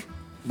plank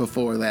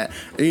before that.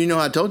 And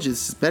I told you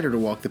this is better to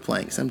walk the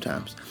plank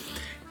sometimes.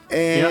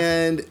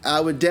 And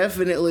I would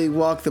definitely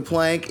walk the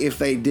plank if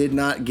they did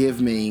not give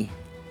me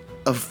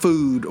a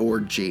food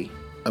orgy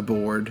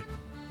aboard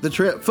the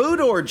trip. Food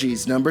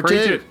orgies, number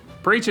 2.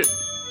 Preach it.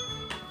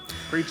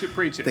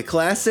 The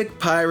classic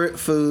pirate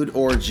food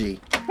orgy.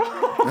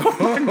 Oh,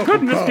 my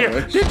goodness,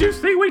 dear. Did you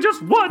see we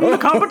just won the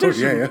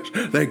competition?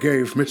 Yes, they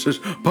gave Mrs.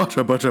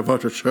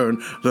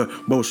 Butterchurn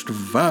the most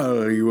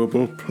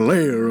valuable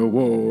player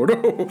award.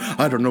 Oh,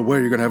 I don't know where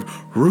you're going to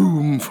have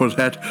room for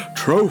that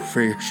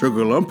trophy,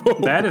 Sugar Lump.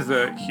 Oh, that is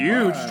a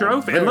huge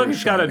trophy. And look,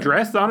 it's got a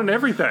dress on and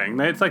everything.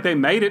 It's like they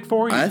made it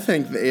for you. I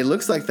think it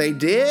looks like they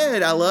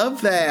did. I love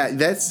that.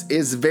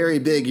 Is very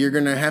big. You're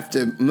going to have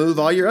to move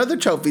all your other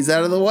trophies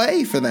out of the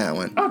way for that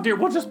one. Oh, dear,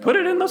 we'll just put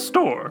it in the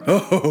store.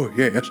 Oh,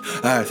 yes.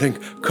 I think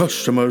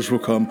customers will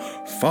come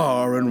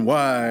far and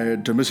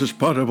wide to Mrs.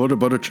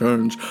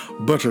 Butterchurn's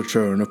butter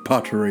churn of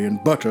pottery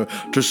and butter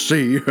to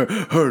see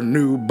her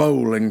new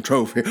bowling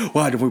trophy.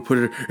 Why don't we put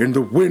it in the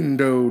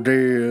window,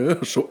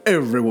 dear, so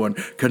everyone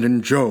can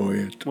enjoy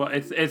it? Well,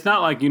 it's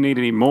not like you need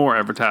any more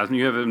advertisement.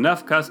 You have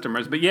enough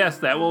customers, but yes,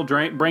 that will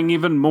bring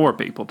even more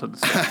people to the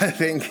store. I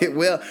think it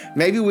will.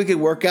 Maybe we could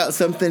work out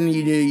something.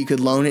 You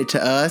could loan it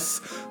to us.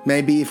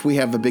 Maybe if we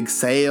have a big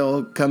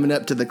sale coming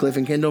up to the Cliff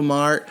and Kendall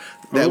Mart,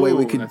 that way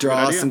we could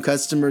draw some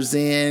customers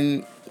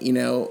in,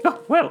 Oh,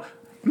 well,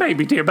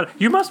 maybe, dear, but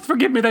you must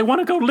forgive me. They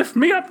want to go lift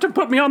me up to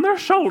put me on their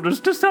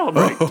shoulders to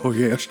celebrate. Oh,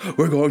 yes.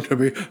 We're going to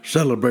be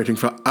celebrating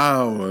for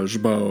hours,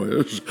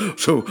 boys.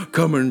 So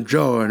come and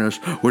join us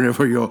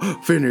whenever you're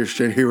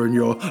finished in here in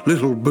your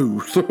little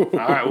booth. All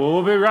right, well,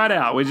 we'll be right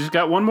out. We just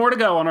got one more to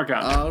go on our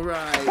countdown. All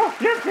right. Oh,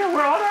 yes,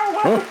 we're on our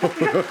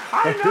way.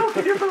 I know.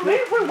 Can you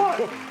believe we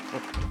won?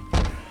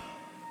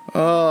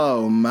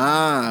 Oh,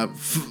 my.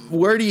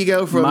 Where do you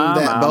go from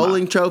that?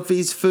 Bowling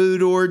trophies,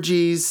 food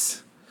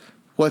orgies.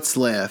 What's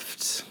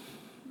left?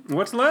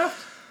 What's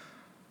left?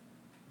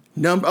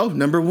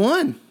 Number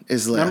 1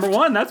 is left. Number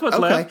 1, that's what's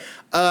left.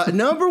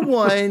 Number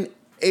 1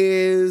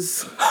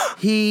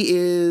 he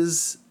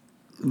is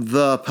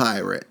the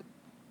pirate.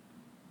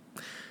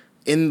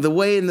 In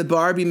the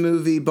Barbie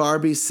movie,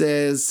 Barbie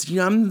says,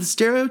 I'm the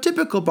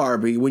stereotypical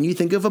Barbie. When you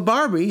think of a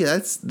Barbie,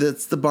 that's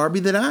the Barbie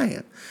that I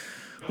am.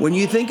 When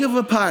you think of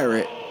a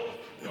pirate,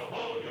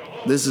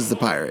 this is the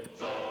pirate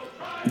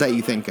that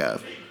you think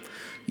of.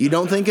 You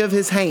don't think of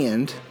his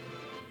hand,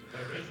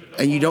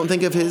 and you don't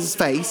think of his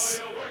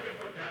face,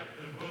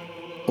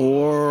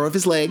 or of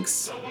his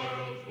legs.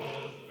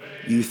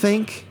 You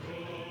think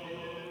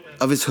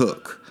of his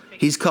hook.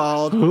 He's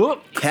called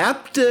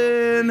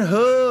Captain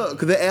Hook,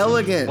 the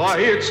Elegant. Why,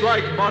 it's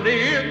like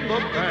money in the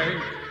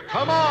bank.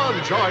 Come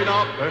on, join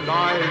up and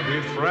I'll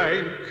be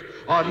frank.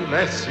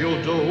 Unless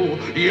you do,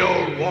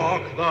 you'll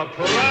walk the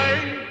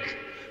plank.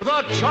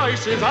 The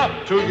choice is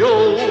up to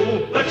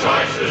you. The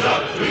choice is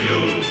up to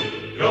you.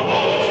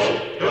 Yo-ho,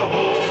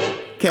 yo-ho.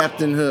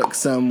 Captain Hook,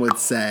 some would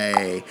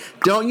say.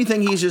 Don't you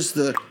think he's just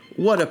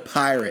what a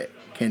pirate,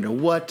 Kendall?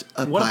 What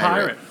a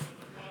pirate.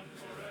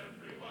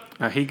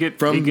 He gets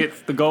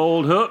the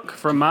gold hook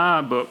from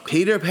my book.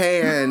 Peter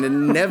Pan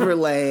and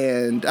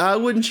Neverland.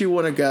 Wouldn't you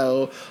want to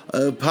go?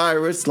 A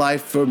pirate's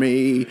life for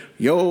me.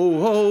 Yo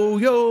ho,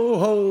 yo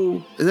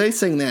ho. They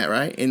sing that,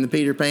 right? In the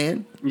Peter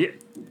Pan? Yeah.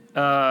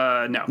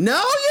 No.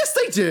 No, yes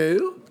they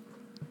do.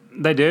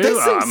 They do? They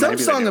sing some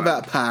song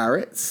about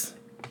pirates.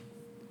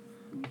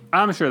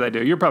 I'm sure they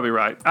do. You're probably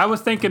right. I was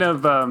thinking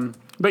of,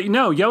 but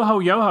Yo Ho,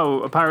 Yo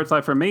Ho, A Pirate's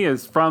Life for Me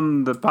is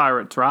from the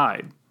Pirate's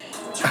Ride.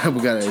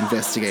 We got to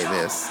investigate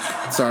this.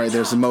 Sorry,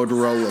 there's a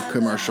Motorola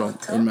commercial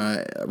in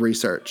my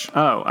research.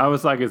 Oh, I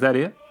was like, is that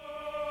it?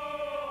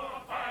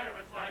 A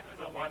pirate's life is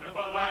a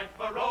wonderful life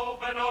for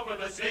roving over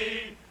the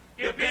sea.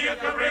 Give me a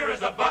career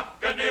as a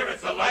buccaneer.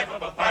 It's the life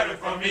of a pirate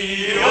for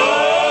me.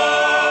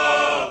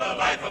 Oh, the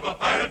life of a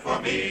pirate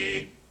for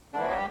me.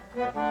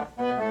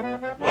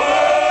 Whoa,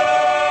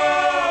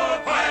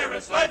 a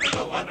pirate's life is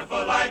a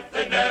wonderful life.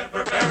 They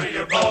never bury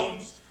your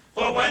bones.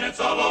 For when it's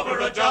all over,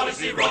 a jolly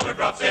sea rover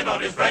drops in on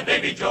his friend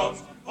Davy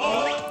Jones.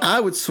 Oh. I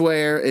would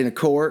swear in a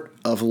court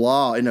of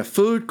law, in a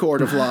food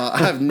court of law,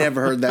 I've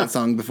never heard that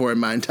song before in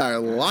my entire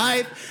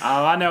life.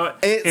 Oh, I know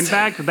it. In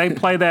fact, they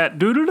play that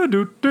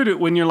doo-doo-doo-doo-doo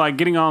when you're like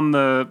getting on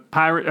the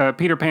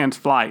Peter Pan's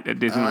flight at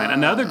Disneyland.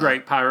 Another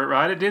great pirate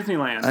ride at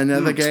Disneyland.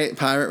 Another great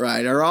pirate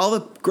ride. Are all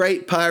the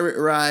great pirate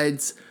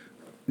rides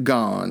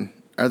gone?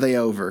 Are they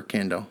over,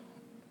 Kendall?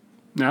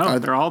 No,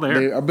 they're all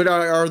there. But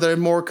are there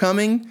more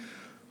coming?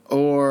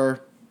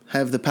 Or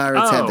have the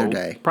pirates had their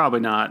day? Probably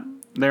not.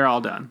 They're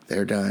all done.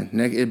 They're done.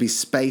 It'd be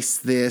Space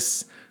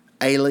this,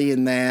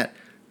 Alien that,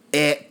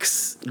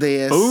 X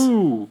this.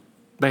 Ooh,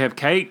 they have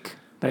cake.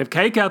 They have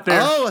cake out there.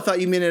 Oh, I thought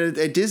you meant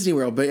at Disney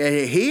World, but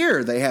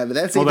here they have it.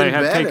 That's even better.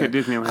 Well, they have cake at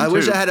Disneyland I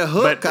wish I had a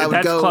hook. But I would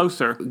that's go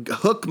closer.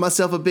 Hook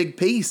myself a big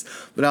piece,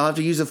 but I'll have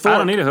to use a fork. I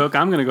don't need a hook.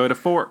 I'm going to go to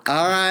fork.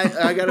 All right,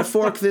 I got to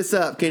fork this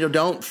up. Kendall,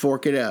 don't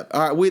fork it up.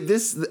 All right, with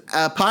this,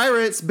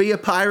 pirates, be a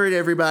pirate,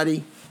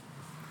 everybody.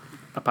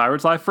 A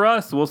pirate's life for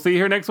us. We'll see you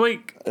here next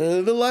week.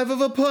 The life of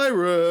a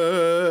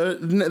pirate.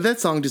 That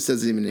song just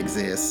doesn't even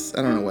exist.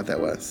 I don't know what that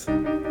was.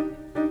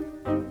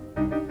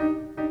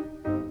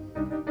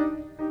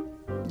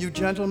 You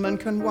gentlemen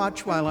can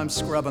watch while I'm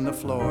scrubbing the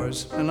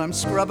floors, and I'm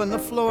scrubbing the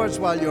floors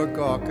while you're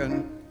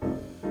gawking.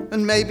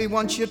 And maybe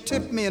once you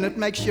tip me and it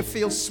makes you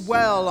feel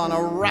swell on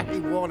a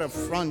ratty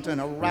waterfront in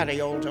a ratty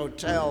old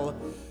hotel,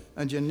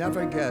 and you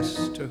never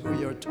guess to who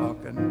you're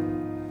talking.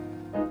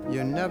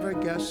 You never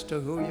guess to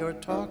who you're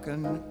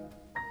talking.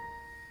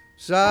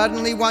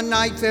 Suddenly one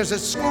night there's a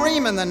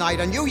scream in the night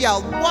and you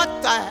yell,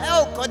 "What the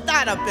hell could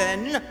that have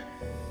been?"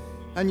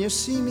 And you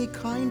see me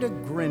kinda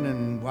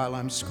grinning while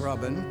I'm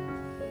scrubbing.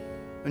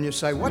 And you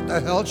say, "What the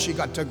hell she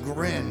got to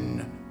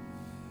grin?"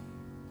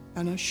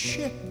 And a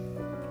ship,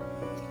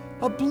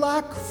 a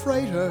black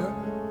freighter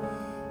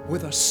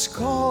with a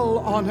skull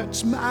on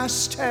its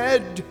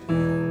masthead,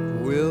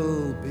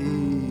 will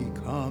be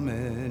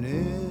coming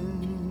in.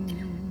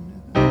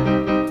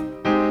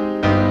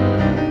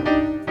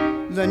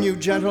 Then you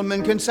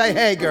gentlemen can say,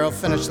 "Hey girl,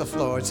 finish the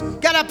floors.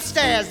 Get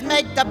upstairs,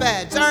 make the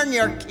beds, earn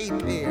your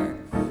keep here."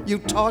 You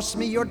toss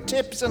me your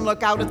tips and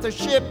look out at the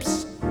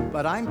ships,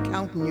 but I'm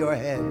counting your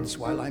heads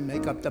while I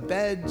make up the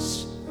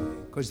beds,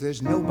 'cause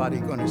there's nobody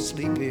gonna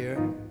sleep here.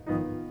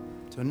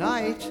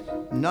 Tonight,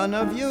 none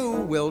of you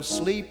will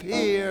sleep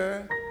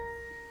here.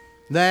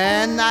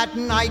 Then that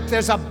night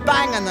there's a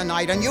bang in the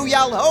night and you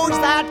yell, "Who's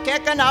that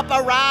kicking up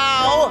a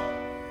row?"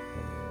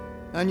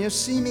 And you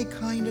see me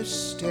kinda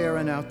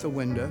staring out the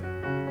window.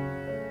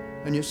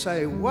 And you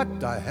say, "What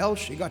the hell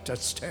she got to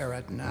stare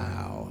at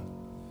now?"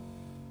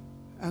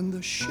 And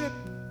the ship,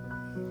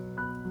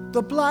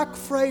 the black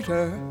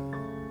freighter,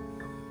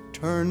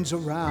 turns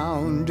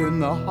around in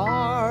the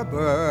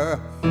harbor,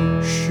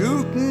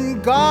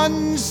 shooting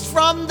guns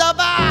from the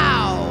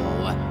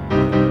bow.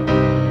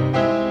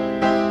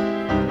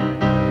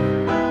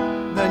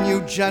 Then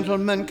you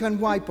gentlemen can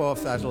wipe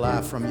off that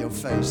laugh from your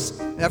face.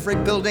 Every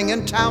building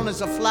in town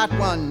is a flat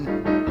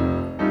one.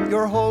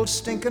 Your whole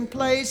stinking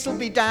place will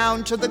be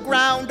down to the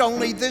ground.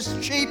 Only this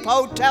cheap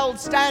hotel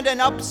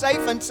standing up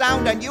safe and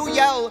sound. And you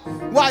yell,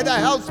 "Why the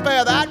hell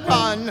spare that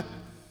one?"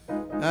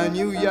 And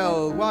you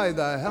yell, "Why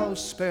the hell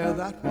spare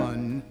that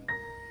one?"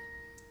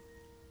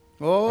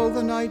 All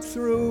the night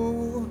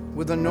through,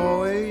 with the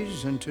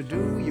noise and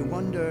to-do, you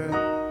wonder,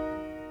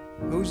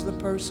 who's the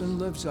person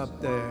lives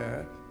up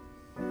there?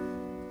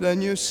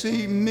 Then you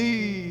see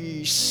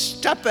me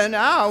stepping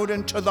out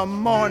into the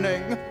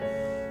morning,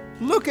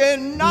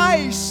 looking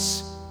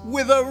nice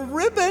with a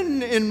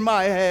ribbon in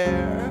my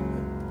hair.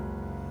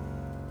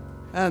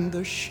 And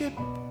the ship,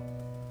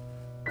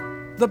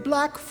 the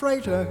black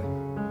freighter,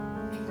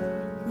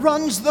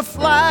 runs the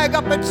flag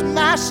up its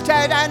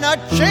masthead and a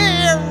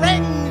cheer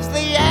rings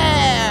the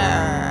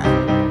air.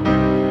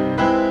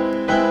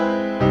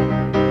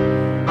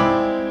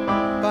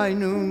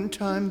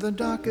 the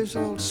dock is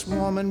all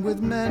swarming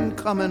with men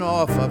coming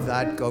off of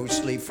that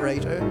ghostly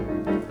freighter.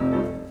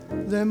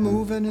 They're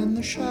moving in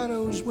the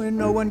shadows where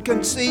no one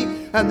can see,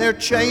 and they're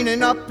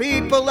chaining up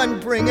people and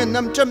bringing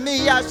them to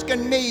me,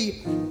 asking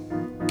me,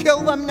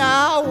 kill them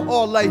now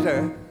or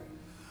later.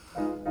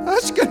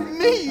 Asking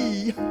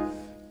me,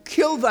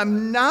 kill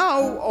them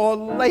now or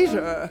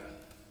later.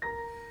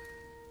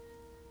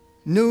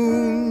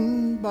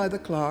 Noon by the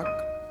clock,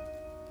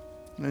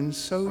 and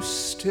so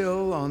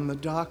still on the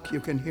dock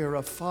you can hear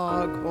a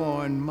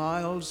foghorn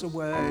miles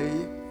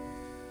away.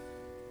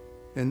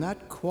 In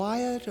that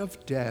quiet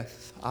of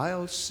death,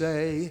 I'll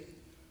say,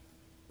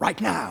 right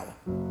now.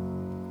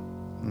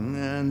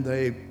 And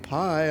they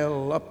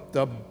pile up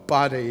the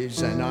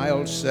bodies, and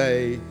I'll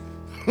say,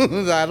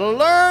 that'll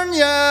learn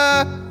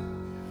ya.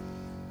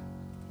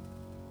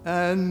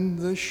 And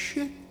the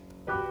ship,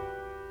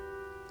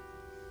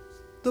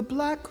 the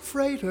black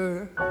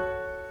freighter,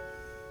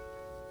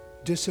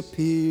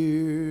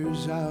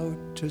 disappears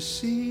out to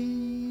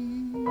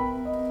sea.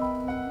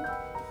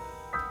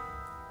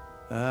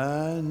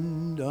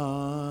 And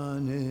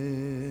on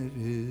it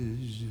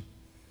is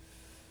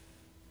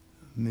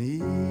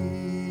me.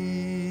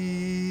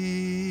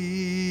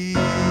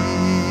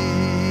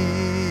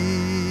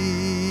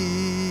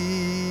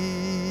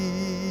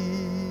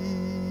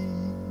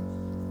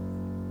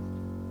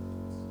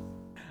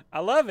 I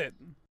love it.